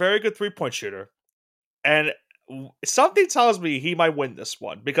 He's a very good 3-point shooter. And something tells me he might win this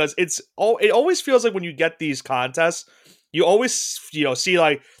one because it always feels like when you get these contests, you always see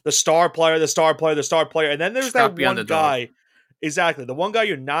like the star player, and then there's that one guy. Exactly, the one guy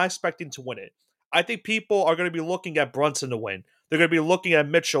you're not expecting to win it. I think people are going to be looking at Brunson to win. They're going to be looking at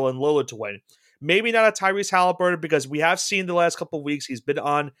Mitchell and Lillard to win. Maybe not a Tyrese Halliburton because we have seen the last couple of weeks he's been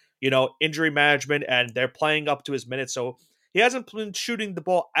on, injury management and they're playing up to his minutes. So he hasn't been shooting the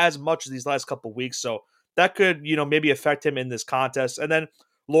ball as much as these last couple of weeks. So that could, maybe affect him in this contest. And then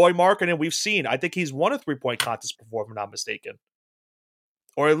Lauri Markkanen, we've seen. I think he's won a 3-point contest before, if I'm not mistaken.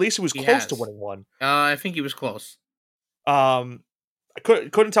 Or at least he was close to winning one. I think he was close. I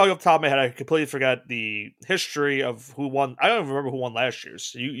couldn't tell you off the top of my head. I completely forgot the history of who won. I don't even remember who won last year.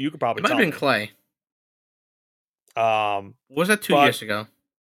 So you could probably tell me. It might have been Clay. Was that 2 years ago?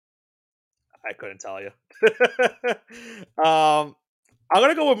 I couldn't tell you. I'm going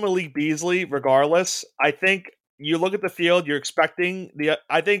to go with Malik Beasley regardless. I think you look at the field, you're expecting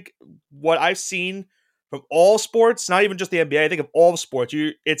I think what I've seen from all sports, not even just the NBA, I think of all sports,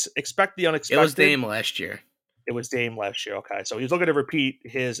 it's expect the unexpected. It was Dame last year. It was Dame last year. Okay, so he's looking to repeat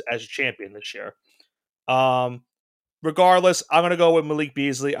his as a champion this year. Regardless, I'm going to go with Malik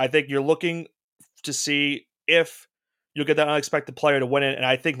Beasley. I think you're looking to see if you'll get that unexpected player to win it, and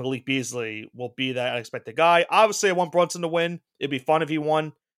I think Malik Beasley will be that unexpected guy. Obviously, I want Brunson to win. It'd be fun if he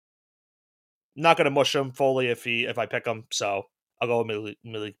won. Not going to mush him fully if I pick him, so I'll go with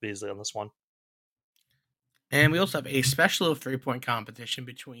Malik Beasley on this one. And we also have a special 3-point competition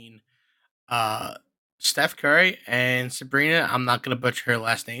between Steph Curry and Sabrina. I'm not going to butcher her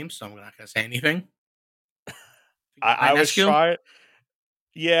last name, so I'm not going to say anything. I was trying.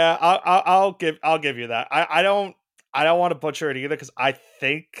 Yeah, I'll give you that. I don't want to butcher it either because I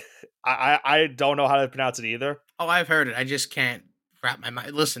think I don't know how to pronounce it either. Oh, I've heard it. I just can't wrap my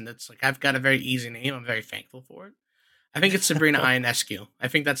mind. Listen, it's like I've got a very easy name. I'm very thankful for it. I think it's Sabrina Ionescu. I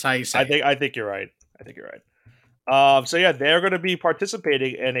think that's how you say it. I think you're right. So yeah, they're going to be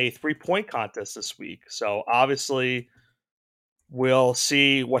participating in a 3-point contest this week. So obviously, we'll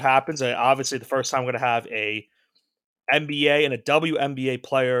see what happens. Obviously, the first time we're going to have a NBA and a WNBA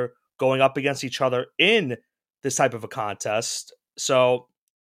player going up against each other in this type of a contest. So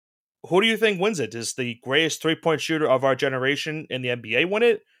who do you think wins it? Does the greatest 3-point shooter of our generation in the NBA win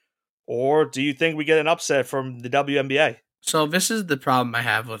it? Or do you think we get an upset from the WNBA? So this is the problem I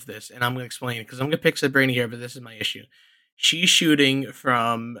have with this, and I'm going to explain it because I'm going to pick Sabrina here, but this is my issue. She's shooting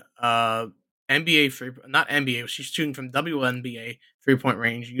from NBA not NBA. She's shooting from WNBA 3-point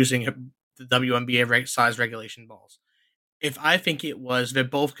range using the WNBA size regulation balls. If I think it was, they're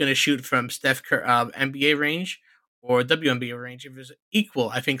both going to shoot from Steph NBA range or WNBA range. If it was equal,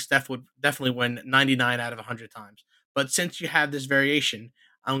 I think Steph would definitely win 99 out of 100 times. But since you have this variation,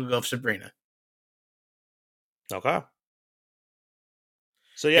 I'm going to go with Sabrina. Okay.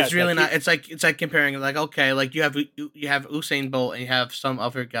 So yeah, it's really not. It's like comparing like, okay, like you have Usain Bolt and you have some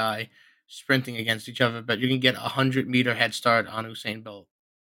other guy sprinting against each other, but you can get 100-meter head start on Usain Bolt.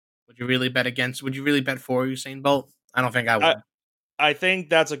 Would you really bet against? Would you really bet for Usain Bolt? I don't think I would. I think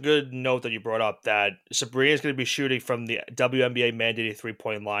that's a good note that you brought up, that Sabrina is going to be shooting from the WNBA mandated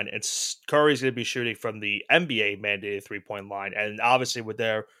 3-point line, and Curry's going to be shooting from the NBA mandated 3-point line. And obviously, with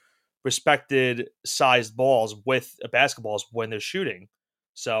their respected sized balls with basketballs when they're shooting.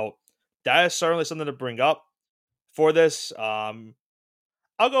 So that is certainly something to bring up for this. I'll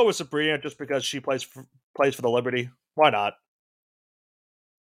go with Sabrina just because she plays for the Liberty. Why not?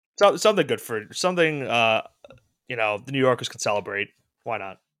 So, something good for something. The New Yorkers can celebrate. Why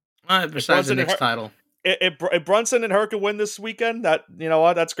not? Besides the Knicks title, if Brunson and her can win this weekend, that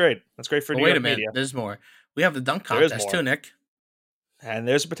what, that's great. That's great for New York media. There's more. We have the dunk contest too, Nick. And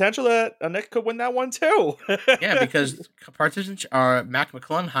there's a potential that Nick could win that one too. Yeah, because participants are Mac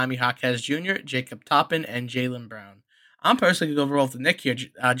McClung, Jaime Jaquez Jr., Jacob Toppin, and Jaylen Brown. I'm personally going to go roll with the Nick here,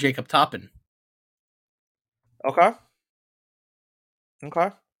 Jacob Toppin. Okay.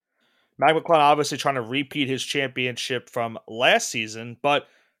 Mac McClung obviously trying to repeat his championship from last season, but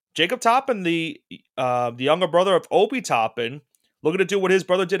Jacob Toppin, the younger brother of Obi Toppin, looking to do what his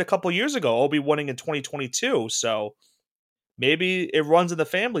brother did a couple years ago, Obi winning in 2022. So maybe it runs in the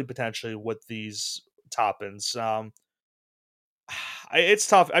family potentially with these Toppins. It's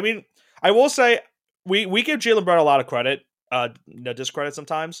tough. I mean, I will say we give Jaylen Brown a lot of credit, discredit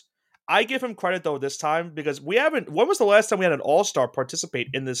sometimes. I give him credit though this time because we haven't. When was the last time we had an All-Star participate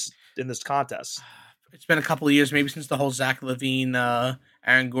in this contest? It's been a couple of years, maybe since the whole Zach LaVine,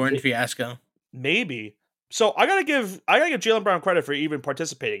 Aaron Gordon fiasco. Maybe. So I gotta give Jaylen Brown credit for even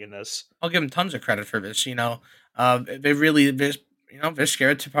participating in this. I'll give him tons of credit for this. They're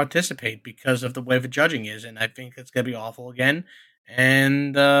scared to participate because of the way the judging is, and I think it's gonna be awful again.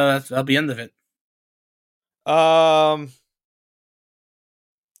 And that'll be the end of it.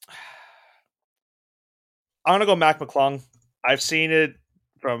 I'm gonna go Mac McClung. I've seen it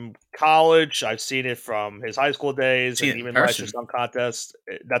from college. I've seen it from his high school days, and even last year's dunk contest.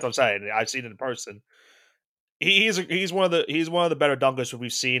 That's what I'm saying. I've seen it in person. He's one of the better dunkers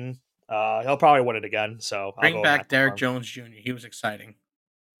we've seen. He'll probably win it again. So bring back Derrick Jones Jr. He was exciting.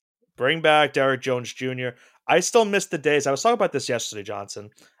 Bring back Derrick Jones Jr. I still miss the days. I was talking about this yesterday, Johnson.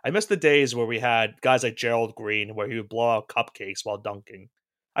 I miss the days where we had guys like Gerald Green, where he would blow out cupcakes while dunking.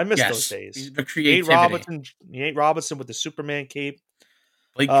 I miss those days. The creativity. Nate Robinson with the Superman cape.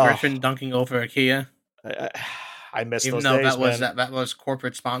 Blake Griffin dunking over IKEA. I miss those days. That was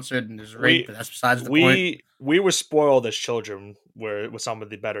corporate sponsored and there's rigged, but that's besides the point. We were spoiled as children with some of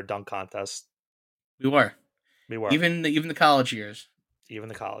the better dunk contests. We were. Even the college years. Even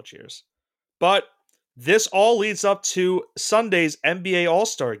the college years. But this all leads up to Sunday's NBA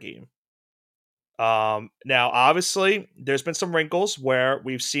All-Star game. Now, obviously, there's been some wrinkles where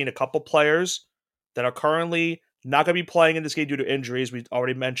we've seen a couple players that are currently not going to be playing in this game due to injuries. We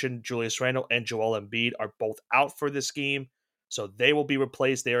already mentioned Julius Randle and Joel Embiid are both out for this game, so they will be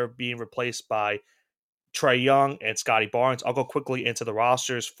replaced. They are being replaced by Trae Young and Scotty Barnes. I'll go quickly into the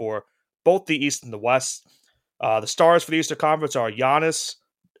rosters for both the East and the West. The stars for the Eastern Conference are Giannis,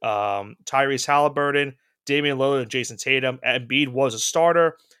 Tyrese Halliburton, Damian Lillard, and Jason Tatum. Embiid was a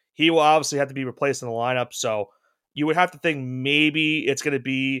starter. He will obviously have to be replaced in the lineup, so you would have to think maybe it's going to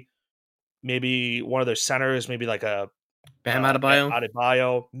be one of their centers, maybe like a Bam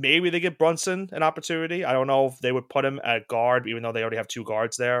Adebayo. Maybe they give Brunson an opportunity. I don't know if they would put him at guard, even though they already have two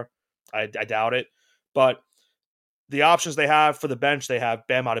guards there. I doubt it. But the options they have for the bench, they have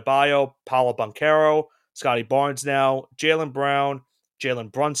Bam Adebayo, Paolo Banchero, Scotty Barnes now, Jaylen Brown,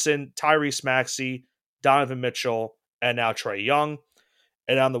 Jalen Brunson, Tyrese Maxey, Donovan Mitchell, and now Trae Young.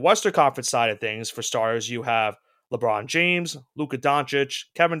 And on the Western Conference side of things, for starters, you have LeBron James, Luka Doncic,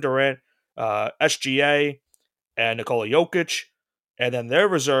 Kevin Durant, SGA, and Nikola Jokic. And then their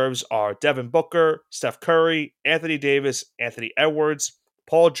reserves are Devin Booker, Steph Curry, Anthony Davis, Anthony Edwards,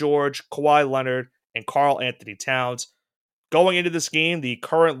 Paul George, Kawhi Leonard, and Karl Anthony Towns. Going into this game, the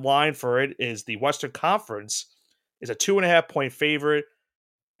current line for it is the Western Conference is a 2.5-point favorite.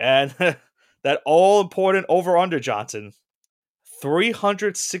 And that all-important over-under, Johnson,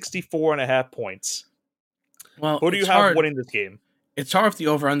 364.5 points. Well, who do you have winning this game? It's hard with the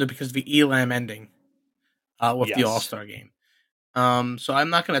over-under because of the Elam ending with the All-Star game. So I'm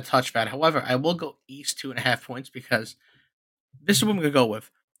not going to touch that. However, I will go East 2.5 points because this is what I'm going to go with.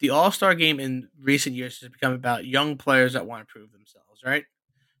 The All Star game in recent years has become about young players that want to prove themselves, right?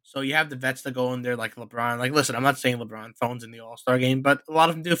 So you have the vets that go in there like LeBron. Like, listen, I'm not saying LeBron phones in the All Star game, but a lot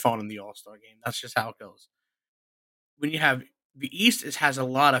of them do phone in the All Star game. That's just how it goes. When you have the East, it has a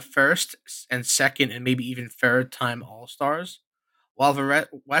lot of first and second and maybe even third time All Stars, while the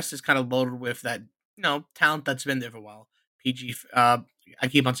West is kind of loaded with that talent that's been there for a while. PG, I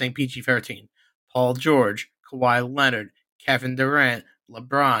keep on saying PG 13, Paul George, Kawhi Leonard, Kevin Durant,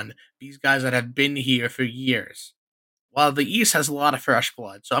 LeBron. These guys that have been here for years. While the East has a lot of fresh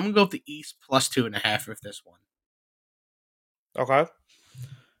blood, so I'm gonna go with the East plus 2.5 with this one. Okay.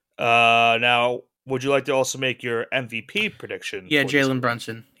 Now, would you like to also make your MVP prediction? Yeah, Jalen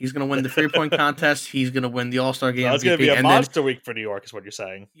Brunson. He's going to win the 3-point contest. He's going to win the All Star game. So it's going to be a monster week for New York, is what you're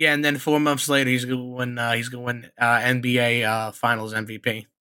saying. Yeah, and then 4 months later, he's going to win. NBA Finals MVP.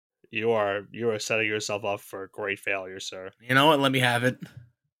 You are setting yourself up for a great failure, sir. You know what? Let me have it.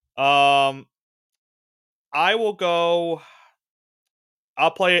 I will go.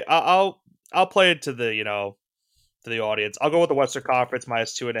 I'll play. I'll play it to the to the audience. I'll go with the Western Conference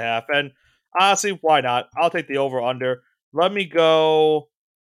minus 2.5. And honestly, why not? I'll take the over under. Let me go.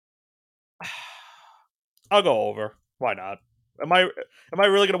 I'll go over. Why not? Am I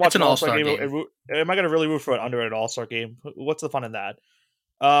really going to watch an All-Star game? Am I going to really root for it under an All-Star game? What's the fun in that?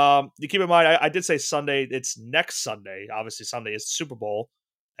 You keep in mind, I did say Sunday. It's next Sunday. Obviously, Sunday is Super Bowl,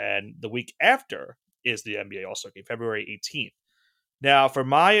 and the week after is the NBA All-Star game, February 18th. Now, for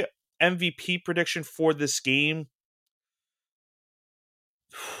my MVP prediction for this game,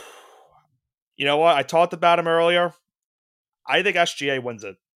 you know what? I talked about him earlier. I think SGA wins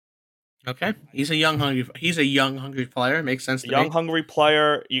it. Okay, he's a young, hungry player. Makes sense to me. Young, hungry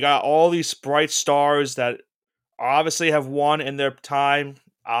player. You got all these bright stars that obviously have won in their time.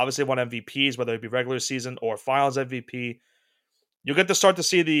 Obviously won MVPs, whether it be regular season or Finals MVP. You'll get to start to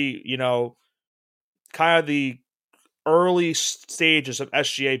see the kind of the early stages of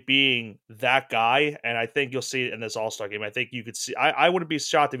SGA being that guy, and I think you'll see it in this All-Star game. I think you could see. I wouldn't be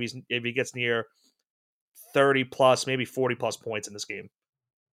shocked if he gets near 30 plus, maybe 40 plus points in this game.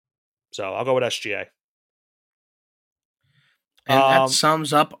 So I'll go with SGA. And that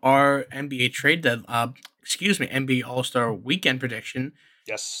sums up our NBA NBA All-Star weekend prediction.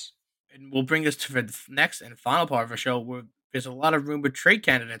 Yes. And we'll bring us to the next and final part of our show where there's a lot of rumored trade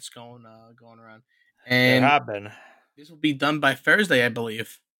candidates going around. And there have been. This will be done by Thursday, I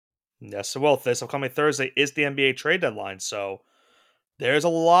believe. Yes, well, this upcoming Thursday is the NBA trade deadline, so there's a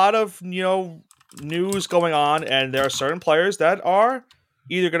lot of news going on, and there are certain players that are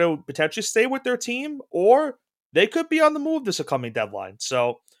either going to potentially stay with their team or they could be on the move this upcoming deadline.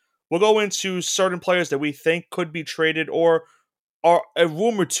 So we'll go into certain players that we think could be traded or are a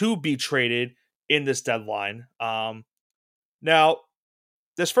rumor to be traded in this deadline. Now,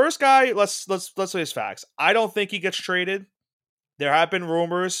 this first guy, let's face facts. I don't think he gets traded. There have been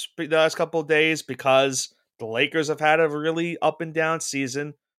rumors the last couple of days because the Lakers have had a really up and down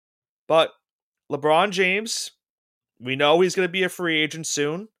season. But LeBron James, we know he's going to be a free agent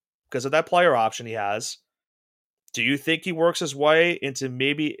soon because of that player option he has. Do you think he works his way into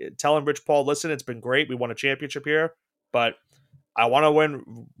maybe telling Rich Paul, listen, it's been great. We won a championship here, but I want to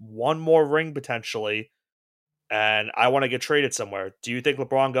win one more ring potentially, and I want to get traded somewhere. Do you think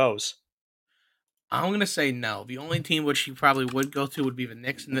LeBron goes? I'm going to say no. The only team which he probably would go to would be the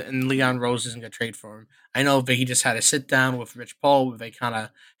Knicks, and Leon Rose isn't going to trade for him. I know that he just had a sit down with Rich Paul where they kind of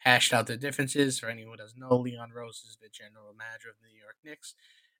hashed out their differences. For anyone who doesn't know, Leon Rose is the general manager of the New York Knicks.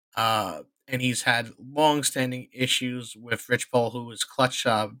 And he's had long-standing issues with Rich Paul, who is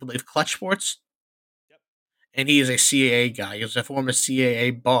I believe Clutch Sports. Yep. And he is a CAA guy. He was a former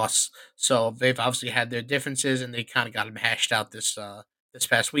CAA boss. So they've obviously had their differences, and they kind of got him hashed out this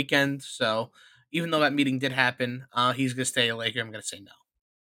past weekend. So even though that meeting did happen, he's going to stay a Laker. I'm going to say no.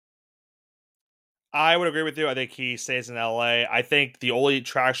 I would agree with you. I think he stays in LA. I think the only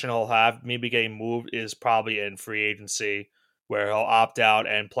traction he'll have, maybe getting moved, is probably in free agency, where he'll opt out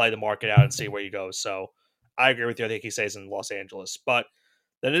and play the market out and see where he goes. So I agree with you. I think he stays in Los Angeles. But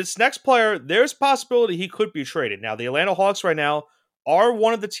then this next player, there's a possibility he could be traded. Now, the Atlanta Hawks right now are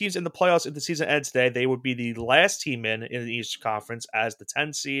one of the teams in the playoffs if the season ends today. They would be the last team in the Eastern Conference as the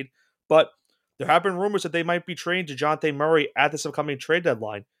 10 seed. But there have been rumors that they might be trading DeJounte Murray at this upcoming trade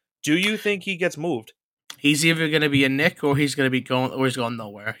deadline. Do you think he gets moved? He's either going to be a Knick or he's going to be going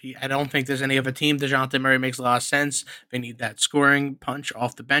nowhere. I don't think there's any other team. DeJounte Murray makes a lot of sense. They need that scoring punch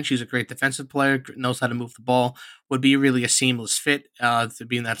off the bench. He's a great defensive player, knows how to move the ball. Would be really a seamless fit to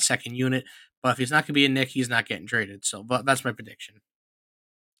be in that second unit. But if he's not going to be a Knick, he's not getting traded. So but that's my prediction.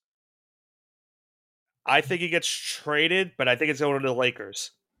 I think he gets traded, but I think it's going to the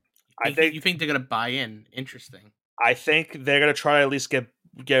Lakers. You think they're going to buy in? Interesting. I think they're going to try to at least get.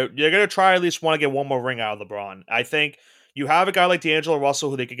 They're going to try at least want to get one more ring out of LeBron. I think you have a guy like D'Angelo Russell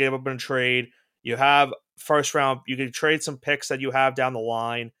who they could give up in a trade. You have first round. You can trade some picks that you have down the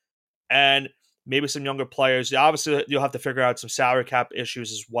line, and maybe some younger players. Obviously, you'll have to figure out some salary cap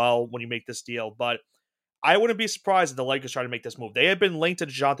issues as well when you make this deal. But I wouldn't be surprised if the Lakers try to make this move. They have been linked to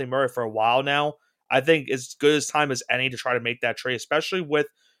DeJounte Murray for a while now. I think it's good as time as any to try to make that trade, especially with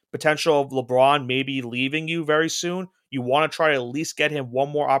potential of LeBron maybe leaving you very soon. You want to try to at least get him one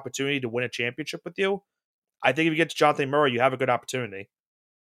more opportunity to win a championship with you. I think if you get DeJounte Murray, you have a good opportunity.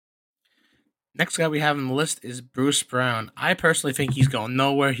 Next guy we have on the list is Bruce Brown. I personally think he's going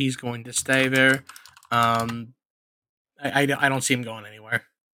nowhere. He's going to stay there. I don't see him going anywhere.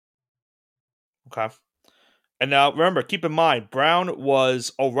 Okay. And now, remember, keep in mind, Brown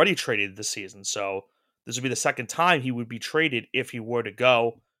was already traded this season, so this would be the second time he would be traded if he were to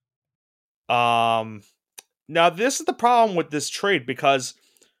go. Now, this is the problem with this trade because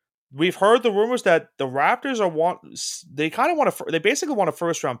we've heard the rumors that the Raptors they basically want a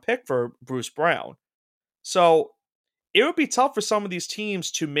first round pick for Bruce Brown. So it would be tough for some of these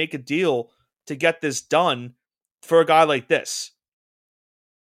teams to make a deal to get this done for a guy like this.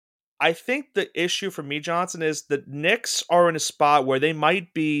 I think the issue for me, Johnson, is the Knicks are in a spot where they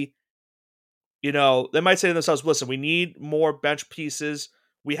might be, they might say to themselves, listen, we need more bench pieces.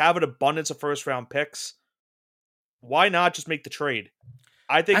 We have an abundance of first round picks. Why not just make the trade?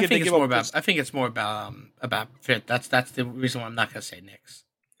 I think it's more about fit. That's the reason why I'm not going to say Knicks.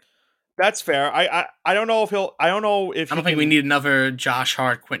 That's fair. I don't know if I don't think we need another Josh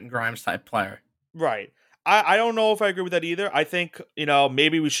Hart, Quentin Grimes type player. Right. I don't know if I agree with that either. I think,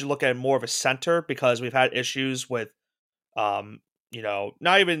 maybe we should look at more of a center because we've had issues with, not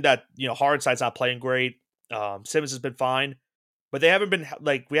even that, Hardenstein's not playing great. Simmons has been fine, but they haven't been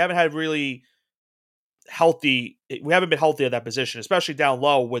we haven't had really healthy. We haven't been healthy at that position, especially down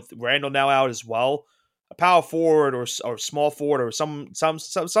low with Randall now out as well. A power forward or small forward or some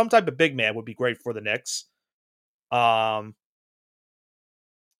type of big man would be great for the Knicks. You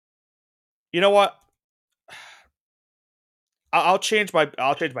know what? I'll change my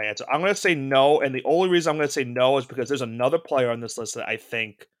answer. I'm going to say no, and the only reason I'm going to say no is because there's another player on this list that I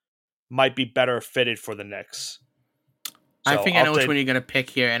think might be better fitted for the Knicks. So I think I know which one you're going to pick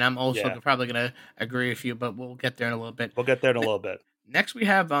here, and I'm also probably going to agree with you, but we'll get there in a little bit. Next we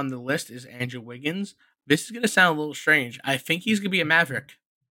have on the list is Andrew Wiggins. This is going to sound a little strange. I think he's going to be a Maverick.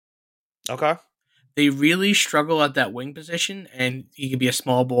 Okay. They really struggle at that wing position, and he could be a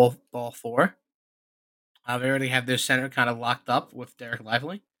small ball four. They already have their center kind of locked up with Derek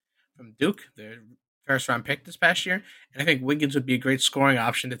Lively from Duke, their first round pick this past year. And I think Wiggins would be a great scoring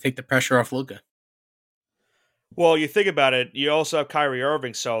option to take the pressure off Luka. Well, you think about it, you also have Kyrie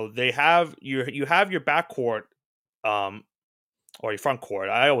Irving, so they have you have your backcourt, or your front court.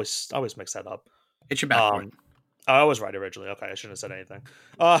 I always mix that up. It's your backcourt. I was right originally. Okay, I shouldn't have said anything.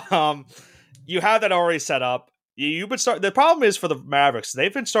 You have that already set up. You've been start. The problem is for the Mavericks,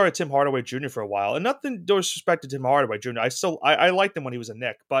 they've been starting Tim Hardaway Jr. for a while, and nothing disrespect to Tim Hardaway Jr. I liked him when he was a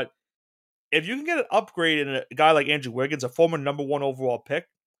Knick, but if you can get an upgrade in a guy like Andrew Wiggins, a former number 1 overall pick,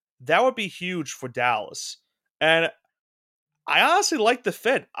 that would be huge for Dallas. And I honestly like the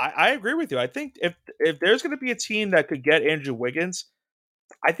fit. I agree with you. I think if there's going to be a team that could get Andrew Wiggins,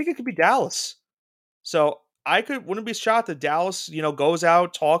 I think it could be Dallas. So wouldn't be shocked if Dallas, goes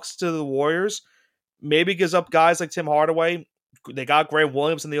out, talks to the Warriors, maybe gives up guys like Tim Hardaway. They got Grant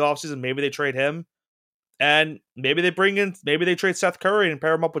Williams in the offseason. Maybe they trade him. And maybe they trade Seth Curry and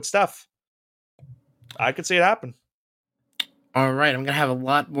pair him up with Steph. I could see it happen. All right. I'm going to have a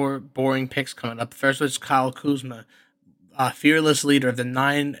lot more boring picks coming up. First was Kyle Kuzma, fearless leader of the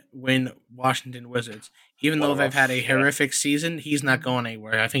 9-win Washington Wizards. Even though they've had a horrific season, he's not going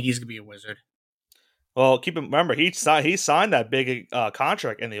anywhere. I think he's going to be a Wizard. Well, remember, he signed that big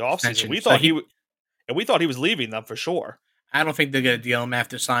contract in the offseason. We thought he was leaving them for sure. I don't think they're going to deal him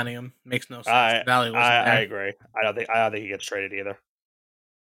after signing him. Makes no sense. I agree. I don't think he gets traded either.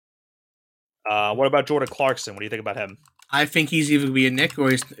 What about Jordan Clarkson? What do you think about him? I think he's either going to be a Knick or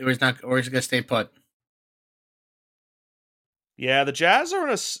he's going to stay put. Yeah, the Jazz are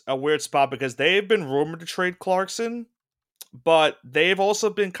in a weird spot because they've been rumored to trade Clarkson, but they've also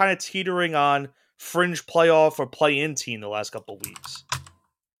been kind of teetering on fringe playoff or play-in team the last couple of weeks.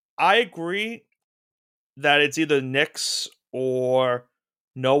 I agree that it's either Knicks or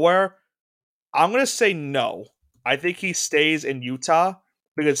nowhere. I'm going to say no. I think he stays in Utah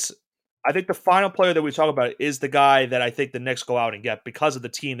because I think the final player that we talk about is the guy that I think the Knicks go out and get because of the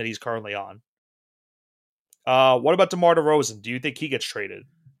team that he's currently on. What about DeMar DeRozan? Do you think he gets traded?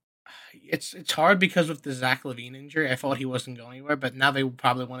 It's hard because with the Zach LaVine injury, I thought he wasn't going anywhere, but now they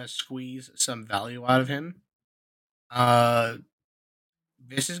probably want to squeeze some value out of him. Uh,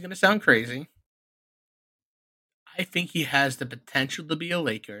 this is gonna sound crazy. I think he has the potential to be a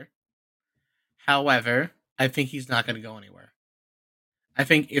Laker. However, I think he's not going to go anywhere. I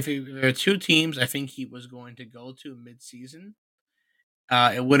think if there are two teams, I think he was going to go to mid-season.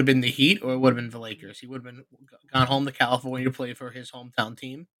 It would have been the Heat or it would have been the Lakers. He would have been gone home to California to play for his hometown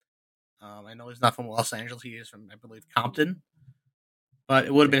team. I know he's not from Los Angeles; he is from, I believe, Compton. But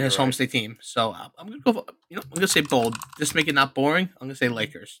it would have been his home state team. So I'm gonna go. I'm gonna say bold. Just to make it not boring. I'm gonna say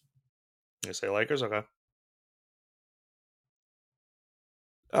Lakers. You gonna say Lakers? Okay.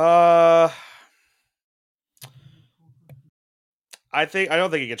 Uh, I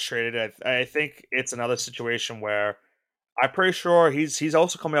don't think he gets traded. I think it's another situation where I'm pretty sure he's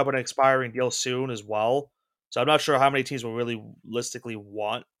also coming up with an expiring deal soon as well. So I'm not sure how many teams will really realistically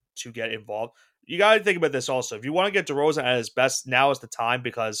want to get involved. You got to think about this also. If you want to get DeRozan at his best, now is the time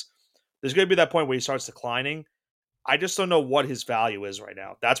because there's going to be that point where he starts declining. I just don't know what his value is right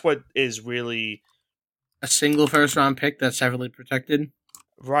now. That's what is really a single first round pick that's heavily protected.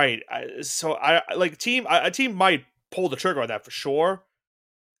 Right. So I like a team might pull the trigger on that for sure.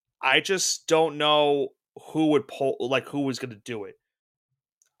 I just don't know who would pull who was going to do it.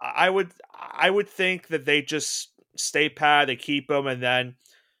 I would think that they just stay pat, they keep him, and then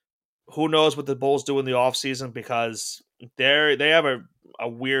who knows what the Bulls do in the offseason because they have a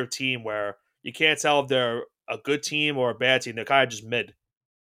weird team where you can't tell if they're a good team or a bad team. They're kind of just mid.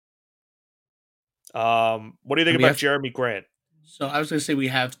 What do you think about Jeremy Grant? So I was going to say we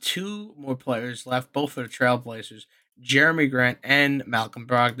have two more players left, both are Trailblazers, Jeremy Grant and Malcolm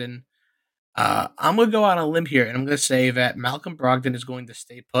Brogdon. I'm going to go out on a limb here, and I'm going to say that Malcolm Brogdon is going to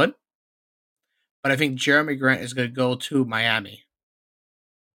stay put, but I think Jeremy Grant is going to go to Miami.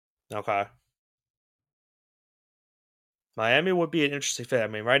 Okay. Miami would be an interesting fit. I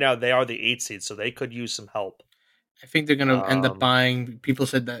mean, right now they are the 8th seed, so they could use some help. I think they're going to end up buying. People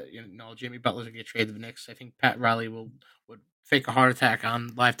said that Jimmy Butler's going to get traded to the Knicks. I think Pat Riley would fake a heart attack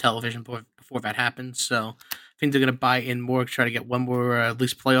on live television before that happens. So I think they're going to buy in more, try to get one more at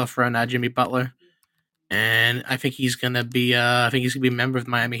least playoff run out of Jimmy Butler, and I think he's going to be. I think he's going to be a member of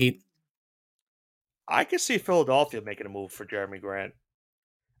the Miami Heat. I could see Philadelphia making a move for Jeremy Grant.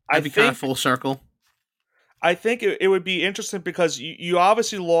 I'd be kind of full circle. I think it would be interesting because you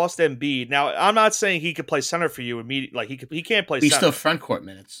obviously lost Embiid. Now, I'm not saying he could play center for you immediately. Like he can't play. He's center. Still front court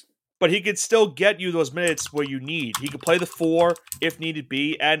minutes, but he could still get you those minutes where you need. He could play the 4 if needed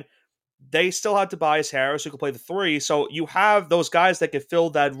be, and they still have Tobias Harris who could play the 3. So you have those guys that can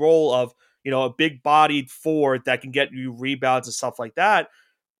fill that role of a big-bodied 4 that can get you rebounds and stuff like that.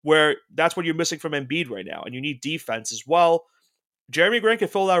 Where that's what you're missing from Embiid right now, and you need defense as well. Jeremy Grant can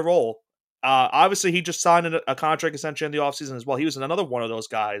fill that role. Obviously, he just signed a contract extension in the offseason as well. He was another one of those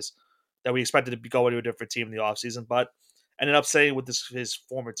guys that we expected to be going to a different team in the offseason, but ended up staying with his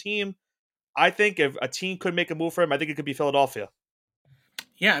former team. I think if a team could make a move for him, I think it could be Philadelphia.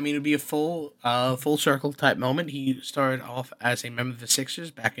 Yeah, I mean, it'd be a full circle type moment. He started off as a member of the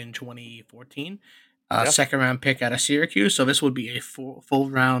Sixers back in 2014, second round pick out of Syracuse. So this would be a full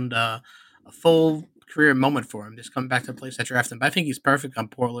round, a full career moment for him. Just coming back to the place that drafted him. But I think he's perfect on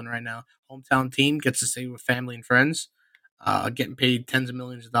Portland right now. Hometown team, gets to stay with family and friends, getting paid tens of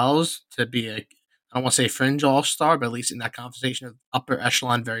millions of dollars to be I don't want to say fringe all-star, but at least in that conversation of upper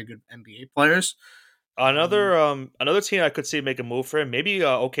echelon, very good NBA players. Another team I could see make a move for him. Maybe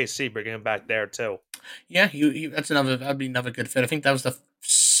OKC bringing him back there too. Yeah, that'd be another good fit. I think that was the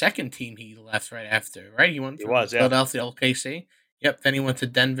second team he left right after. Right, he went from Philadelphia, OKC. Yep. Then he went to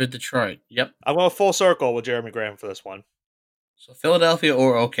Denver, Detroit. Yep. I'm going full circle with Jeremy Graham for this one. So Philadelphia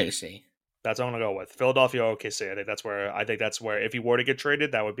or OKC. That's what I'm gonna go with. Philadelphia or OKC. I think that's where if he were to get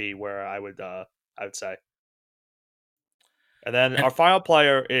traded, that would be where I would say. And then our final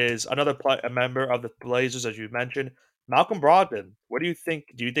player is a member of the Blazers, as you mentioned, Malcolm Brogdon. What do you think?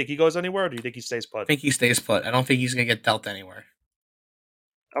 Do you think he goes anywhere, or do you think he stays put? I think he stays put. I don't think he's going to get dealt anywhere.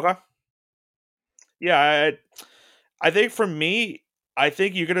 Okay. Yeah, I think for me, I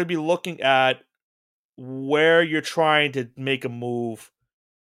think you're going to be looking at where you're trying to make a move.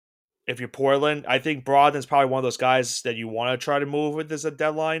 If you're Portland, I think Brogdon's probably one of those guys that you want to try to move with as a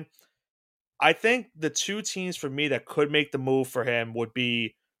deadline. I think the two teams for me that could make the move for him would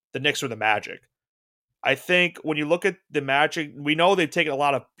be the Knicks or the Magic. I think when you look at the Magic, we know they've taken a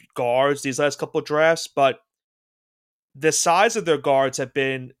lot of guards these last couple of drafts, but the size of their guards have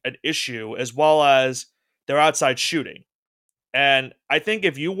been an issue, as well as their outside shooting. And I think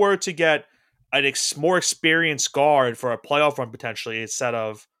if you were to get an more experienced guard for a playoff run potentially, instead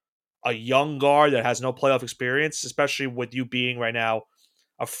of a young guard that has no playoff experience, especially with you being right now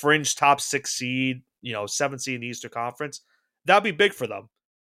a fringe top 6 seed, 7th seed in the Eastern Conference, that'd be big for them.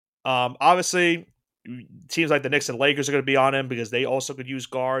 Obviously, teams like the Knicks and Lakers are going to be on him because they also could use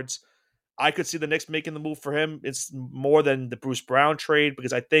guards. I could see the Knicks making the move for him. It's more than the Bruce Brown trade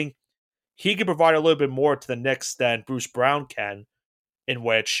because I think he can provide a little bit more to the Knicks than Bruce Brown can, in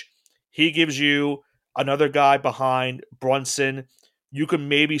which he gives you another guy behind Brunson. You could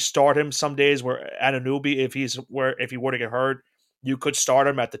maybe start him some days where Anunoby, if he were to get hurt, you could start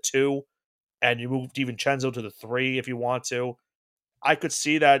him at the 2 and you move DiVincenzo to the 3 if you want to. I could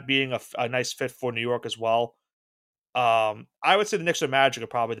see that being a nice fit for New York as well. I would say the Knicks or Magic are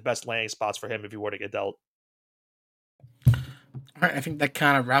probably the best landing spots for him if he were to get dealt. All right, I think that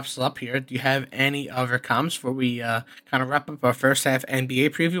kind of wraps up here. Do you have any other comments before we kind of wrap up our first half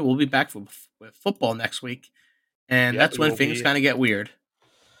NBA preview? We'll be back with football next week, and that's when things kind of get weird.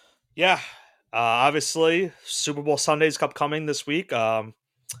 Yeah, obviously Super Bowl Sunday's upcoming this week. You want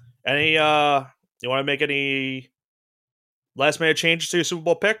to make any last minute changes to your Super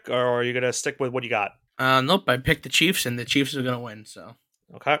Bowl pick, or are you gonna stick with what you got? Nope, I picked the Chiefs, and the Chiefs are gonna win. So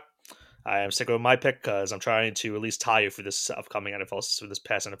okay. I am sticking with my pick because I'm trying to at least tie you for this upcoming for this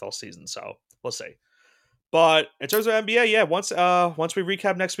past NFL season. So we'll see. But in terms of NBA, yeah, once we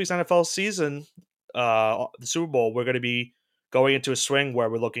recap next week's NFL season, the Super Bowl, we're going to be going into a swing where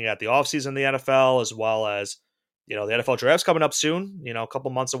we're looking at the offseason of the NFL as well as the NFL draft's coming up soon. A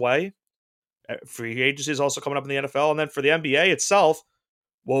couple months away. Free agency is also coming up in the NFL, and then for the NBA itself,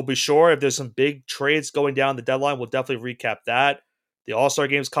 we'll be sure if there's some big trades going down the deadline. We'll definitely recap that. The All-Star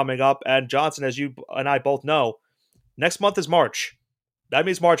Game's coming up, and Johnson, as you and I both know, next month is March. That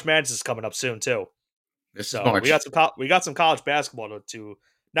means March Madness is coming up soon too. So we got some college basketball to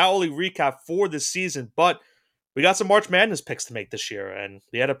not only recap for this season, but we got some March Madness picks to make this year, and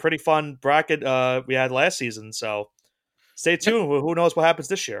we had a pretty fun bracket we had last season. So stay tuned. Yep. Who knows what happens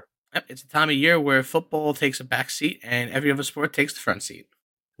this year? Yep, it's a time of year where football takes a back seat, and every other sport takes the front seat.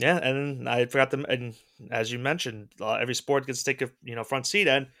 Yeah, and I forgot them. And as you mentioned, every sport gets to take a front seat.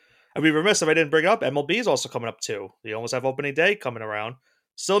 And I'd be remiss if I didn't bring it up. MLB is also coming up too. You almost have opening day coming around.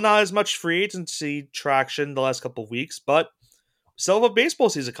 Still not as much free agency traction the last couple of weeks, but still have a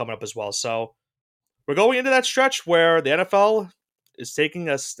baseball season coming up as well. So we're going into that stretch where the NFL is taking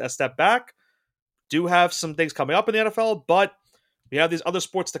a step back. Do have some things coming up in the NFL, but we have these other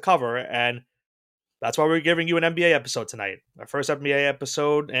sports to cover, and that's why we're giving you an NBA episode tonight. Our first NBA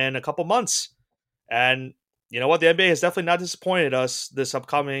episode in a couple months. And you know what? The NBA has definitely not disappointed us I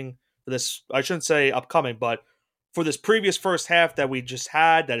shouldn't say upcoming, but for this previous first half that we just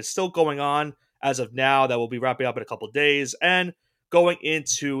had, that is still going on as of now, that will be wrapping up in a couple of days, and going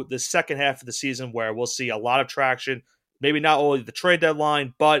into the second half of the season where we'll see a lot of traction, maybe not only the trade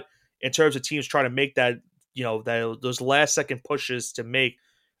deadline, but in terms of teams trying to make that, those last second pushes to make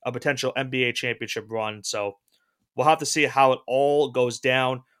a potential NBA championship run. So we'll have to see how it all goes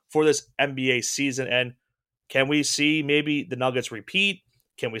down for this NBA season. And can we see maybe the Nuggets repeat?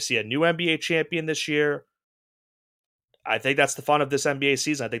 Can we see a new NBA champion this year? I think that's the fun of this NBA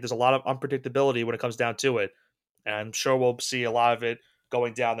season. I think there's a lot of unpredictability when it comes down to it. And I'm sure we'll see a lot of it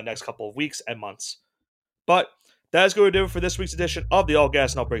going down the next couple of weeks and months. But that is going to do it for this week's edition of the All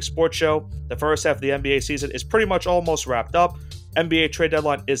Gas No Break Sports Show. The first half of the NBA season is pretty much almost wrapped up. NBA trade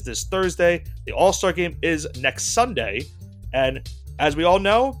deadline is this Thursday. The All-Star Game is next Sunday. And as we all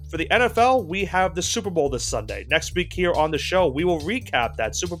know, for the NFL, we have the Super Bowl this Sunday. Next week here on the show, we will recap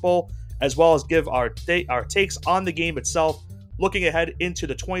that Super Bowl as well as give our takes on the game itself, looking ahead into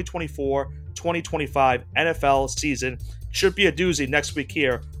the 2024-2025 NFL season. Should be a doozy next week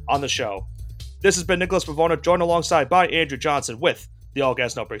here on the show. This has been Nicholas Pavona, joined alongside by Andrew Johnson with the All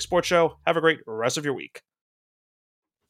Gas No Break Sports Show. Have a great rest of your week.